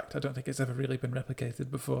 In fact, I don't think it's ever really been replicated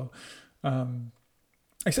before,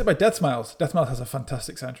 except by Death Smiles. Death Smiles has a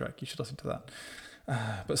fantastic soundtrack. You should listen to that.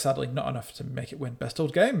 But sadly, not enough to make it win Best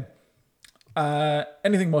Old Game.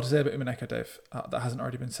 Anything more to say about Umineko, Dave, that hasn't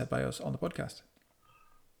already been said by us on the podcast?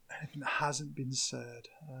 Anything that hasn't been said?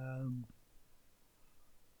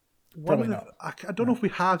 Probably not. I don't know if we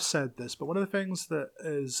have said this, but one of the things that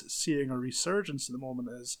is seeing a resurgence at the moment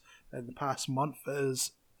is, in the past month,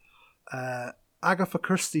 is Agatha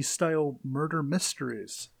Christie style murder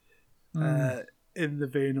mysteries. In the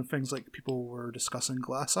vein of things like people were discussing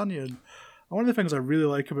Glass Onion. And one of the things I really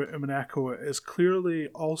like about Umineko is clearly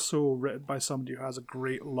also written by somebody who has a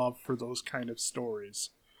great love for those kind of stories.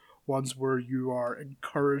 Ones where you are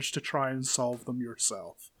encouraged to try and solve them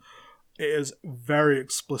yourself. It is very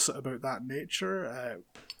explicit about that nature.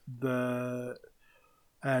 The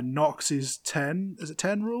and Nox's 10, is it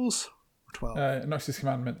 10 rules? Or 12? Nox's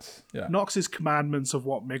Commandments, yeah. Nox's Commandments of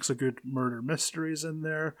what makes a good murder mysteries in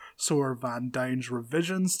there. So are Van Dyne's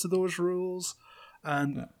revisions to those rules.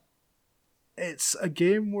 And it's a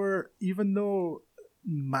game where even though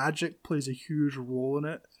magic plays a huge role in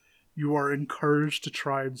it, you are encouraged to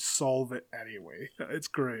try and solve it anyway. It's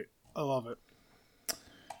great. I love it.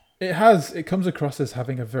 It comes across as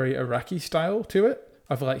having a very Iraqi style to it.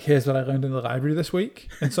 Of like, here's what I learned in the library this week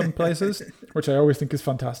in some places, which I always think is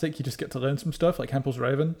fantastic. You just get to learn some stuff like Hempel's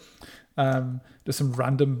Raven. There's some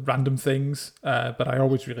random things, but I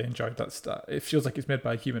always really enjoyed that stuff. It feels like it's made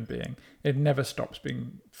by a human being. It never stops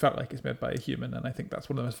being felt like it's made by a human, and I think that's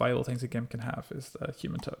one of the most vital things a game can have is the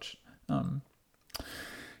human touch.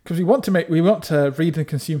 Because we want to read and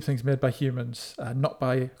consume things made by humans, not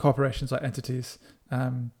by corporations like entities,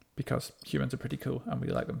 because humans are pretty cool and we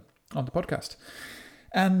like them on the podcast.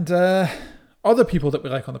 And other people that we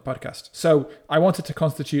like on the podcast. So I wanted to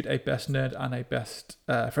constitute a best nerd and a best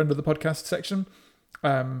friend of the podcast section.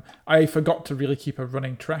 I forgot to really keep a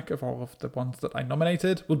running track of all of the ones that I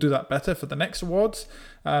nominated. We'll do that better for the next awards.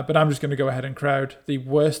 But I'm just going to go ahead and crowd. The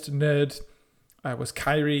worst nerd was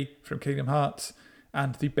Kyrie from Kingdom Hearts.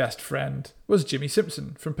 And the best friend was Jimmy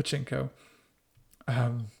Simpson from Pachinko.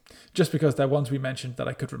 Just because they're ones we mentioned that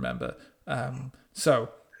I could remember. So...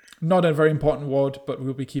 not a very important award, but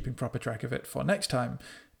we'll be keeping proper track of it for next time.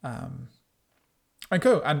 And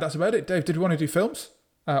cool. And that's about it. Dave, did we want to do films?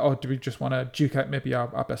 Or do we just want to duke out maybe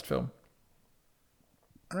our best film?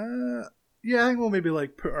 Yeah, I think we'll maybe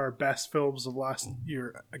like put our best films of last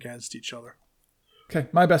year against each other. Okay,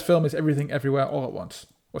 my best film is Everything Everywhere All at Once.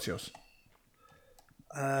 What's yours?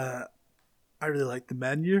 I really like The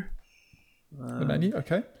Menu. The Menu,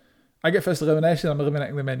 okay. I get first elimination. I'm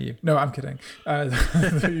eliminating The Menu. No, I'm kidding. I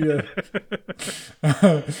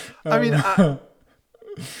mean, I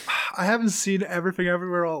haven't seen Everything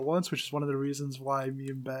Everywhere All at Once, which is one of the reasons why me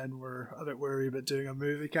and Ben were a bit worried about doing a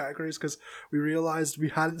movie categories, because we realized we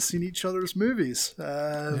hadn't seen each other's movies.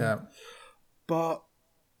 But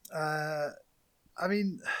I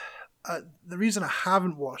mean, the reason I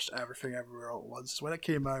haven't watched Everything Everywhere All at Once is when it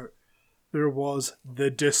came out, there was the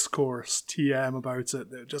discourse TM about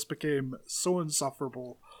it that just became so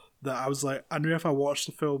insufferable that I was like, I knew if I watched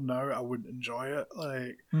the film now, I wouldn't enjoy it.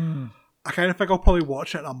 Like, I kind of think I'll probably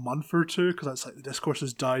watch it in a month or two because it's like the discourse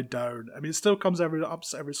has died down. I mean, it still comes every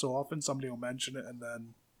so often. Somebody will mention it, and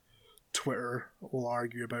then Twitter will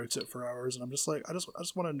argue about it for hours. And I'm just like, I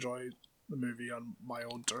just want to enjoy the movie on my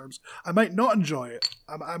own terms. I might not enjoy it.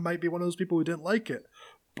 I might be one of those people who didn't like it,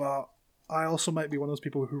 but I also might be one of those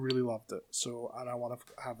people who really loved it. So, and I want to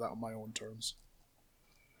have that on my own terms.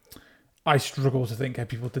 I struggle to think how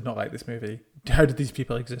people did not like this movie. How did these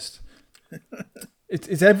people exist?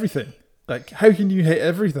 It's everything. Like, how can you hate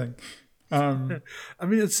everything? I mean,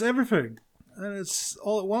 it's everything, and it's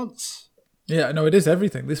all at once. Yeah, no, it is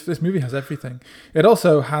everything. This movie has everything. It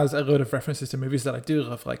also has a load of references to movies that I do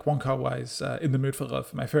love, like Wong Kar-wai's In the Mood for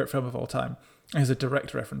Love, my favorite film of all time. It has a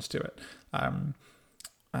direct reference to it. And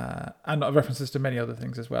references to many other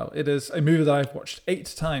things as well. It is a movie that I've watched 8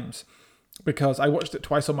 times because I watched it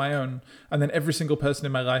twice on my own, and then every single person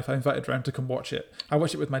in my life I invited around to come watch it. I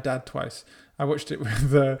watched it with my dad twice. I watched it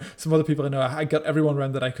with some other people I know. I got everyone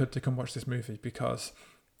around that I could to come watch this movie because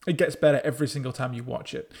it gets better every single time you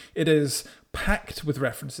watch it. It is packed with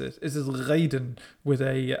references. It is laden with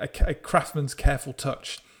a craftsman's careful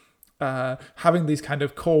touch. Having these kind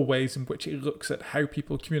of core ways in which it looks at how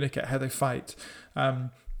people communicate, how they fight, how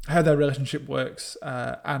their relationship works,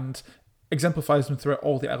 and exemplifies them throughout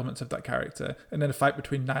all the elements of that character, and then a fight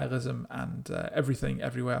between nihilism and everything,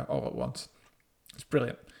 everywhere, all at once. It's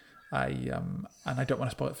brilliant. And I don't want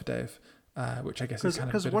to spoil it for Dave, which I guess is kind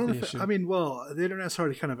of a bit of the issue. I mean, well, the internet's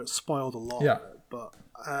already kind of spoiled a lot, yeah. But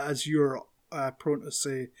as you're prone to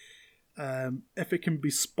say, if it can be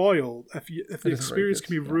spoiled, if the experience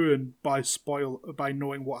can be ruined by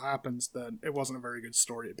knowing what happens, then it wasn't a very good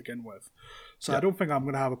story to begin with. So I don't think I'm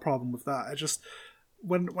going to have a problem with that. I just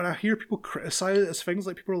when I hear people criticize it as things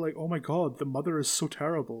like, people are like, "Oh my god, the mother is so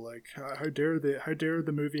terrible! Like, how dare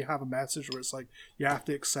the movie have a message where it's like you have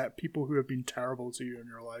to accept people who have been terrible to you in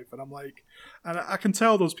your life?" And I'm like, and I can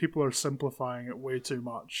tell those people are simplifying it way too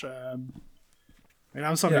much. I mean,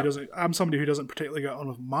 I'm somebody who doesn't particularly get on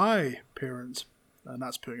with my parents, and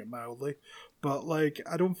that's putting it mildly. But like,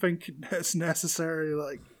 I don't think it's necessary.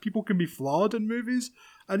 Like, people can be flawed in movies,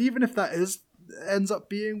 and even if that ends up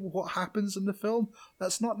being what happens in the film,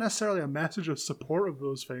 that's not necessarily a message of support of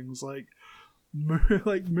those things. Like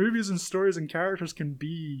movies and stories and characters can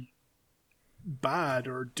be bad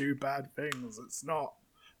or do bad things. It's not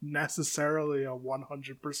necessarily a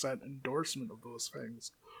 100% endorsement of those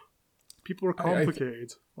things. People are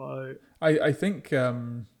complicated. I think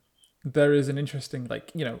there is an interesting,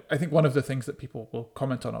 I think one of the things that people will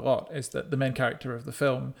comment on a lot is that the main character of the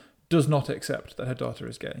film does not accept that her daughter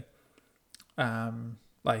is gay.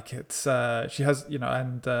 She has,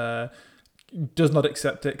 and does not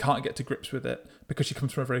accept it, can't get to grips with it because she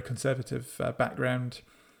comes from a very conservative background,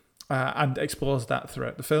 and explores that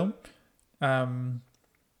throughout the film.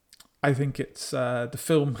 I think it's the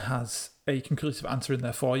film has a conclusive answer in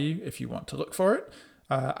there for you if you want to look for it,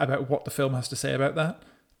 about what the film has to say about that.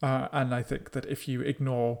 And I think that if you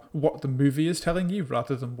ignore what the movie is telling you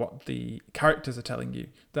rather than what the characters are telling you,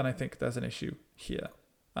 then I think there's an issue here.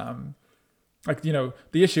 The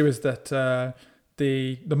issue is that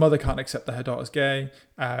the mother can't accept that her daughter's gay.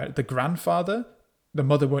 The grandfather, the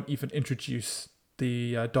mother won't even introduce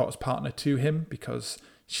the daughter's partner to him because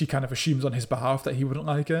she kind of assumes on his behalf that he wouldn't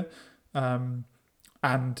like her. And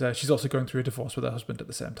she's also going through a divorce with her husband at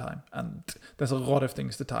the same time. And there's a lot of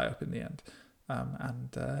things to tie up in the end.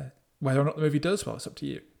 And whether or not the movie does, well, it's up to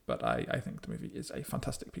you. But I think the movie is a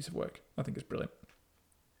fantastic piece of work. I think it's brilliant.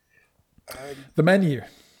 The Menu.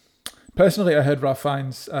 Personally, I heard Ralph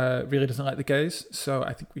Fiennes really doesn't like the gays, so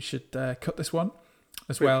I think we should cut this one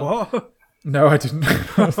as well. What? No, I didn't.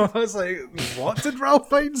 I was like, what did Ralph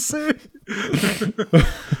Fiennes say?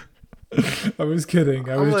 I was kidding.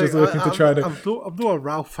 I was just looking to try to... I'm not a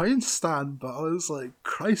Ralph Fiennes stan, but I was like,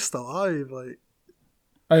 Christ alive, like...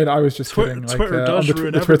 I was just kidding. Twitter does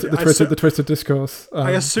ruin the Twitter discourse.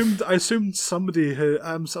 I assumed somebody who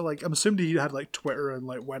I'm assuming he had like Twitter and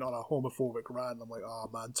like went on a homophobic rant. I'm like, oh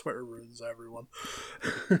man, Twitter ruins everyone.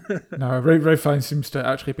 No, Ray Fine seems to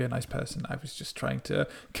actually be a nice person. I was just trying to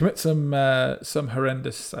commit some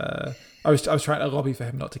horrendous. I was trying to lobby for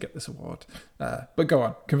him not to get this award. But go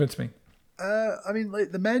on, convince me.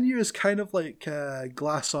 The Menu is kind of like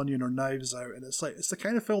Glass Onion or Knives Out, and it's the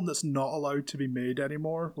kind of film that's not allowed to be made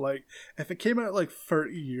anymore. Like, if it came out like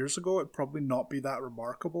 30 years ago, it'd probably not be that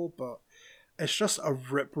remarkable, but it's just a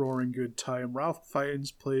rip-roaring good time. Ralph Fiennes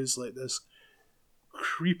plays like this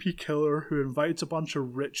creepy killer who invites a bunch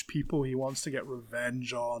of rich people he wants to get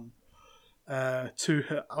revenge on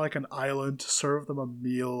to like an island to serve them a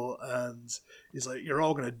meal, and he's like, you're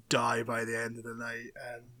all gonna die by the end of the night,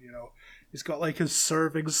 and he's got like his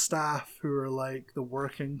serving staff who are like the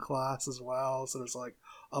working class as well, so there's like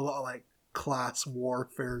a lot of like class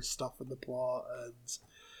warfare stuff in the plot, and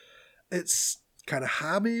it's kind of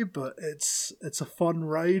hammy, but it's a fun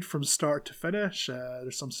ride from start to finish.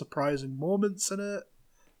 There's some surprising moments in it.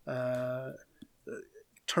 It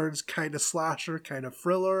turns kind of slasher, kind of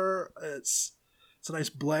thriller. It's a nice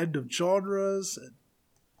blend of genres.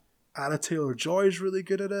 Anna Taylor-Joy's really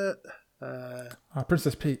good at it.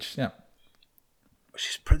 Princess Peach, yeah.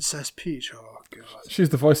 She's Princess Peach. Oh god, she's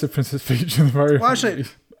the voice of Princess Peach in the very. Well, actually,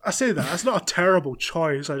 I say that's not a terrible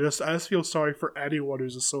choice. I just feel sorry for anyone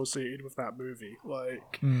who's associated with that movie.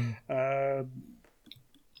 Like,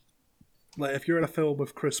 like if you're in a film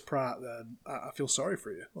with Chris Pratt, then I feel sorry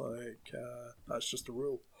for you. Like, that's just the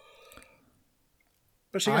rule.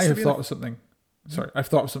 But I have thought of something. Sorry, I've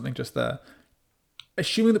thought of something just there.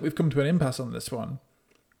 Assuming that we've come to an impasse on this one,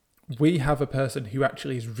 we have a person who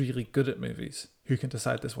actually is really good at movies who can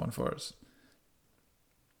decide this one for us.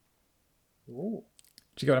 Ooh.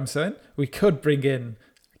 Do you get what I'm saying? We could bring in,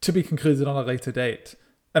 to be concluded on a later date.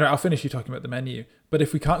 And I'll finish you talking about The Menu. But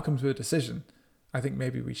if we can't come to a decision, I think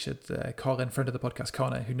maybe we should call in friend of the podcast,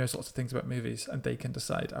 Connor, who knows lots of things about movies, and they can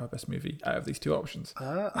decide our best movie out of these two options.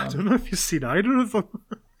 I don't know if you've seen either of them.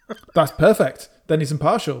 That's perfect. Then he's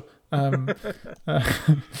impartial. But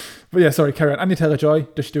yeah, sorry, carry on. Anya Taylor-Joy,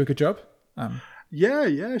 does she do a good job?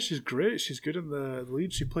 Yeah, she's great. She's good in the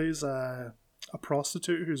lead. She plays a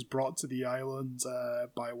prostitute who's brought to the island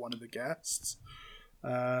by one of the guests,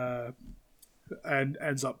 and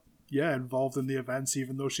ends up involved in the events,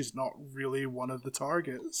 even though she's not really one of the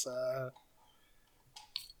targets.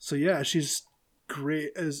 So yeah, she's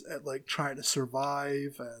great at like trying to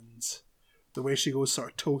survive, and the way she goes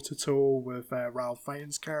sort of toe to toe with Ralph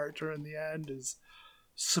Fiennes' character in the end is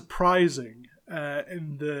surprising.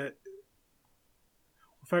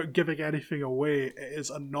 Without giving anything away, it is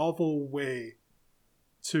a novel way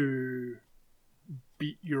to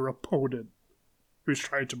beat your opponent who's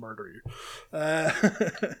trying to murder you.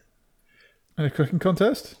 In a cooking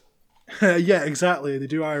contest? Yeah, exactly. They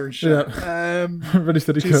do Iron Chef. Yeah. Really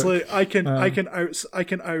steady cook. Like, I can out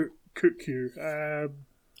cook you.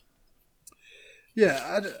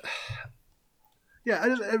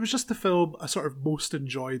 It was just the film I sort of most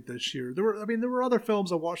enjoyed this year. There were other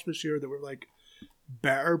films I watched this year that were like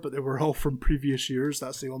better, but they were all from previous years.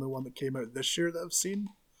 That's the only one that came out this year that I've seen.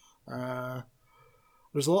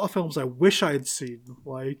 There's a lot of films I wish I had seen,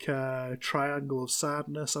 like Triangle of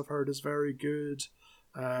Sadness, I've heard is very good.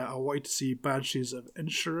 I wanted to see Banshees of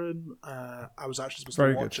Inisherin. I was actually supposed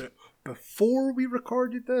to watch it before we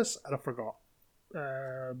recorded this, and I forgot.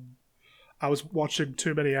 I was watching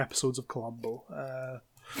too many episodes of Columbo.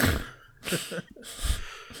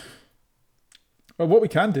 Well, what we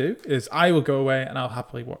can do is I will go away and I'll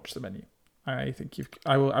happily watch The Menu. I think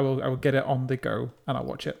I will get it on the go and I'll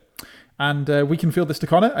watch it. And we can field this to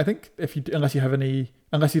Connor, I think, unless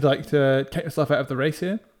you'd like to take yourself out of the race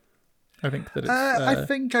here. I think that it's... I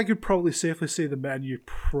think I could probably safely say The Menu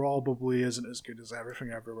probably isn't as good as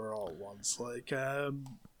Everything Everywhere All at Once.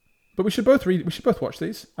 But we should both watch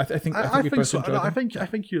these. I think we both so. enjoy them. I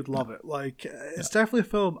think you'd love it. It's definitely a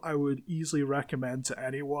film I would easily recommend to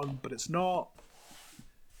anyone, but it's not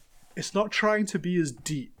trying to be as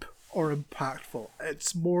deep or impactful.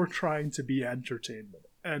 It's more trying to be entertainment.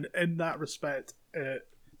 And in that respect, it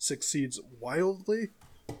succeeds wildly,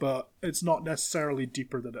 but it's not necessarily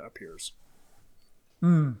deeper than it appears.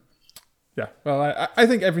 Yeah, well, I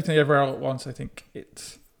think Everything Everywhere All at Once, I think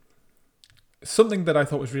it's something that I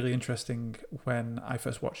thought was really interesting when I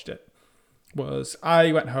first watched it. Was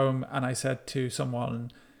I went home and I said to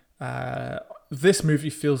someone, this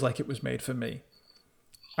movie feels like it was made for me.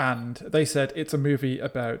 And they said it's a movie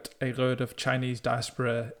about a load of Chinese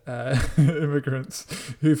diaspora immigrants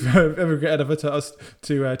who've immigrated over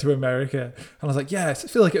to America. And I was like, yes, I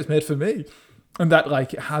feel like it was made for me. And that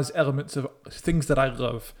it has elements of things that I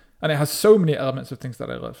love. And it has so many elements of things that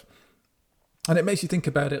I love. And it makes you think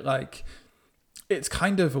about it it's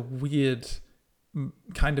kind of a weird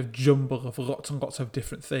kind of jumble of lots and lots of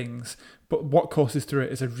different things. But what courses through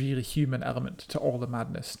it is a really human element to all the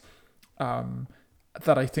madness.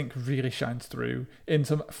 That I think really shines through in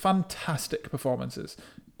some fantastic performances,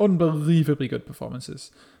 unbelievably good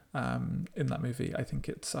performances in that movie. I think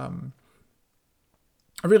it's a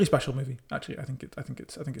really special movie. Actually, I think it's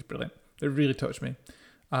brilliant. It really touched me,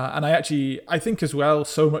 and I think as well,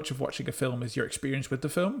 so much of watching a film is your experience with the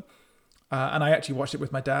film, and I actually watched it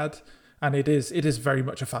with my dad, and it is very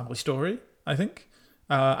much a family story. I think.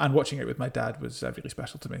 And watching it with my dad was really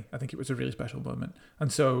special to me. I think it was a really special moment.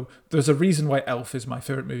 And so there's a reason why Elf is my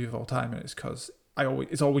favourite movie of all time, and it's because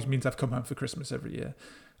it always means I've come home for Christmas every year.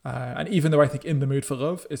 And even though I think In the Mood for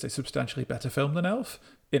Love is a substantially better film than Elf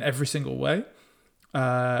in every single way,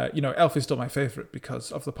 Elf is still my favourite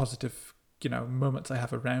because of the positive, moments I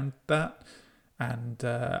have around that. And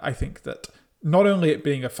I think that not only it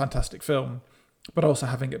being a fantastic film, but also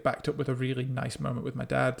having it backed up with a really nice moment with my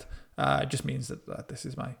dad just means that this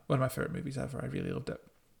is one of my favourite movies ever. I really loved it.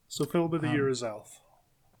 So film of the year is Elf.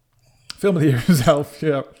 Film of the year is Elf,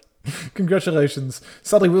 yeah. Congratulations.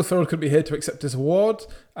 Sadly, Will Ferrell couldn't be here to accept his award,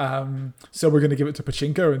 so we're going to give it to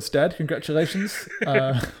Pachinko instead. Congratulations.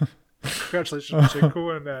 Congratulations,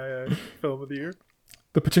 Pachinko, and film of the year.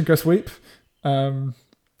 The Pachinko sweep.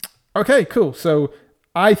 Okay, cool. So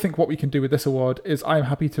I think what we can do with this award is I'm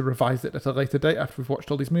happy to revise it at a later date after we've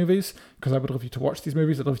watched all these movies, because I would love you to watch these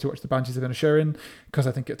movies. I'd love you to watch The Banshees of Inisherin, because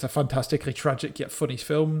I think it's a fantastically tragic yet funny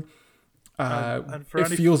film. It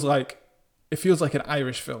feels like an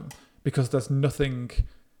Irish film, because there's nothing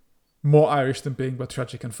more Irish than being both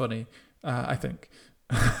tragic and funny, I think.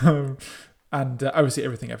 And obviously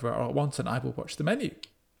Everything Everywhere All at Once, and I will watch The Menu.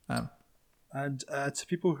 And to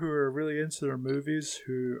people who are really into their movies,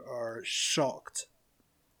 who are shocked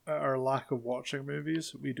our lack of watching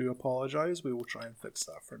movies, we do apologise. We will try and fix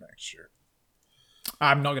that for next year.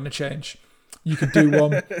 I'm not going to change. You can do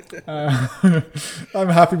one. I'm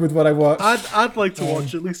happy with what I watched. I'd like to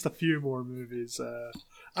watch at least a few more movies.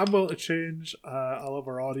 I'm willing to change. I love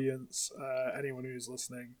our audience. Anyone who's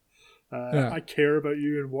listening. I care about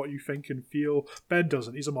you and what you think and feel. Ben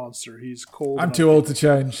doesn't. He's a monster. He's cold. I'm too old to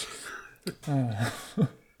change.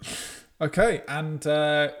 Okay, and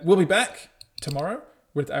we'll be back tomorrow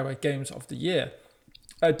with our games of the year.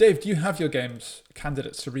 Dave, do you have your games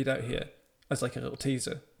candidates to read out here as like a little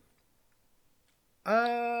teaser?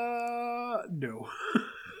 No.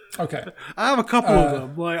 Okay. I have a couple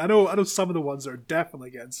of them. I know some of the ones are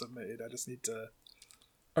definitely getting submitted. I just need to.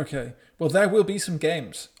 Okay. Well, there will be some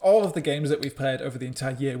games. All of the games that we've played over the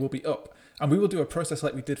entire year will be up, and we will do a process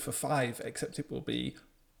like we did for 5, except it will be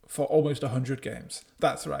for almost 100 games.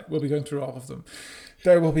 That's right. We'll be going through all of them.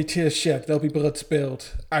 There will be tears shed. There'll be blood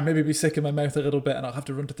spilled. I maybe be sick in my mouth a little bit and I'll have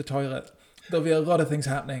to run to the toilet. There'll be a lot of things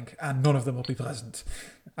happening and none of them will be pleasant.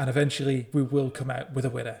 And eventually we will come out with a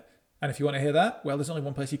winner. And if you want to hear that, well, there's only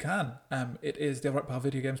one place you can. It is the Alright Pal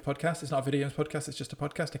Video Games Podcast. It's not a video games podcast, it's just a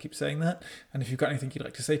podcast. I keep saying that. And if you've got anything you'd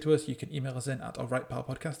like to say to us, you can email us in at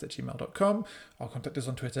alrightpalpodcast@gmail.com or contact us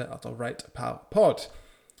on Twitter at alrightpalpod.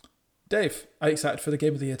 Dave, are you excited for the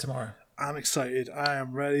game of the year tomorrow? I'm excited. I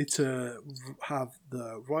am ready to have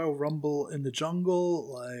the Royal Rumble in the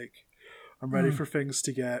jungle. Like, I'm ready for things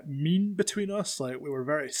to get mean between us. Like, we were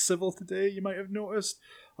very civil today, you might have noticed.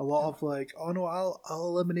 A lot of like, oh no, I'll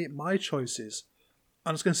eliminate my choices.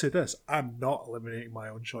 I'm just going to say this. I'm not eliminating my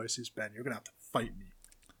own choices, Ben. You're going to have to fight me.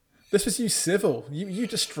 This was you civil. You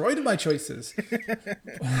destroyed my choices.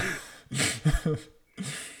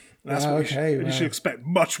 That's what you should expect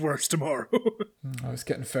much worse tomorrow. I was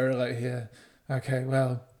getting feral out here. Okay,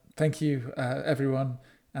 well, thank you, everyone,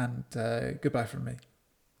 and goodbye from me.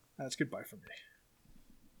 That's goodbye from me.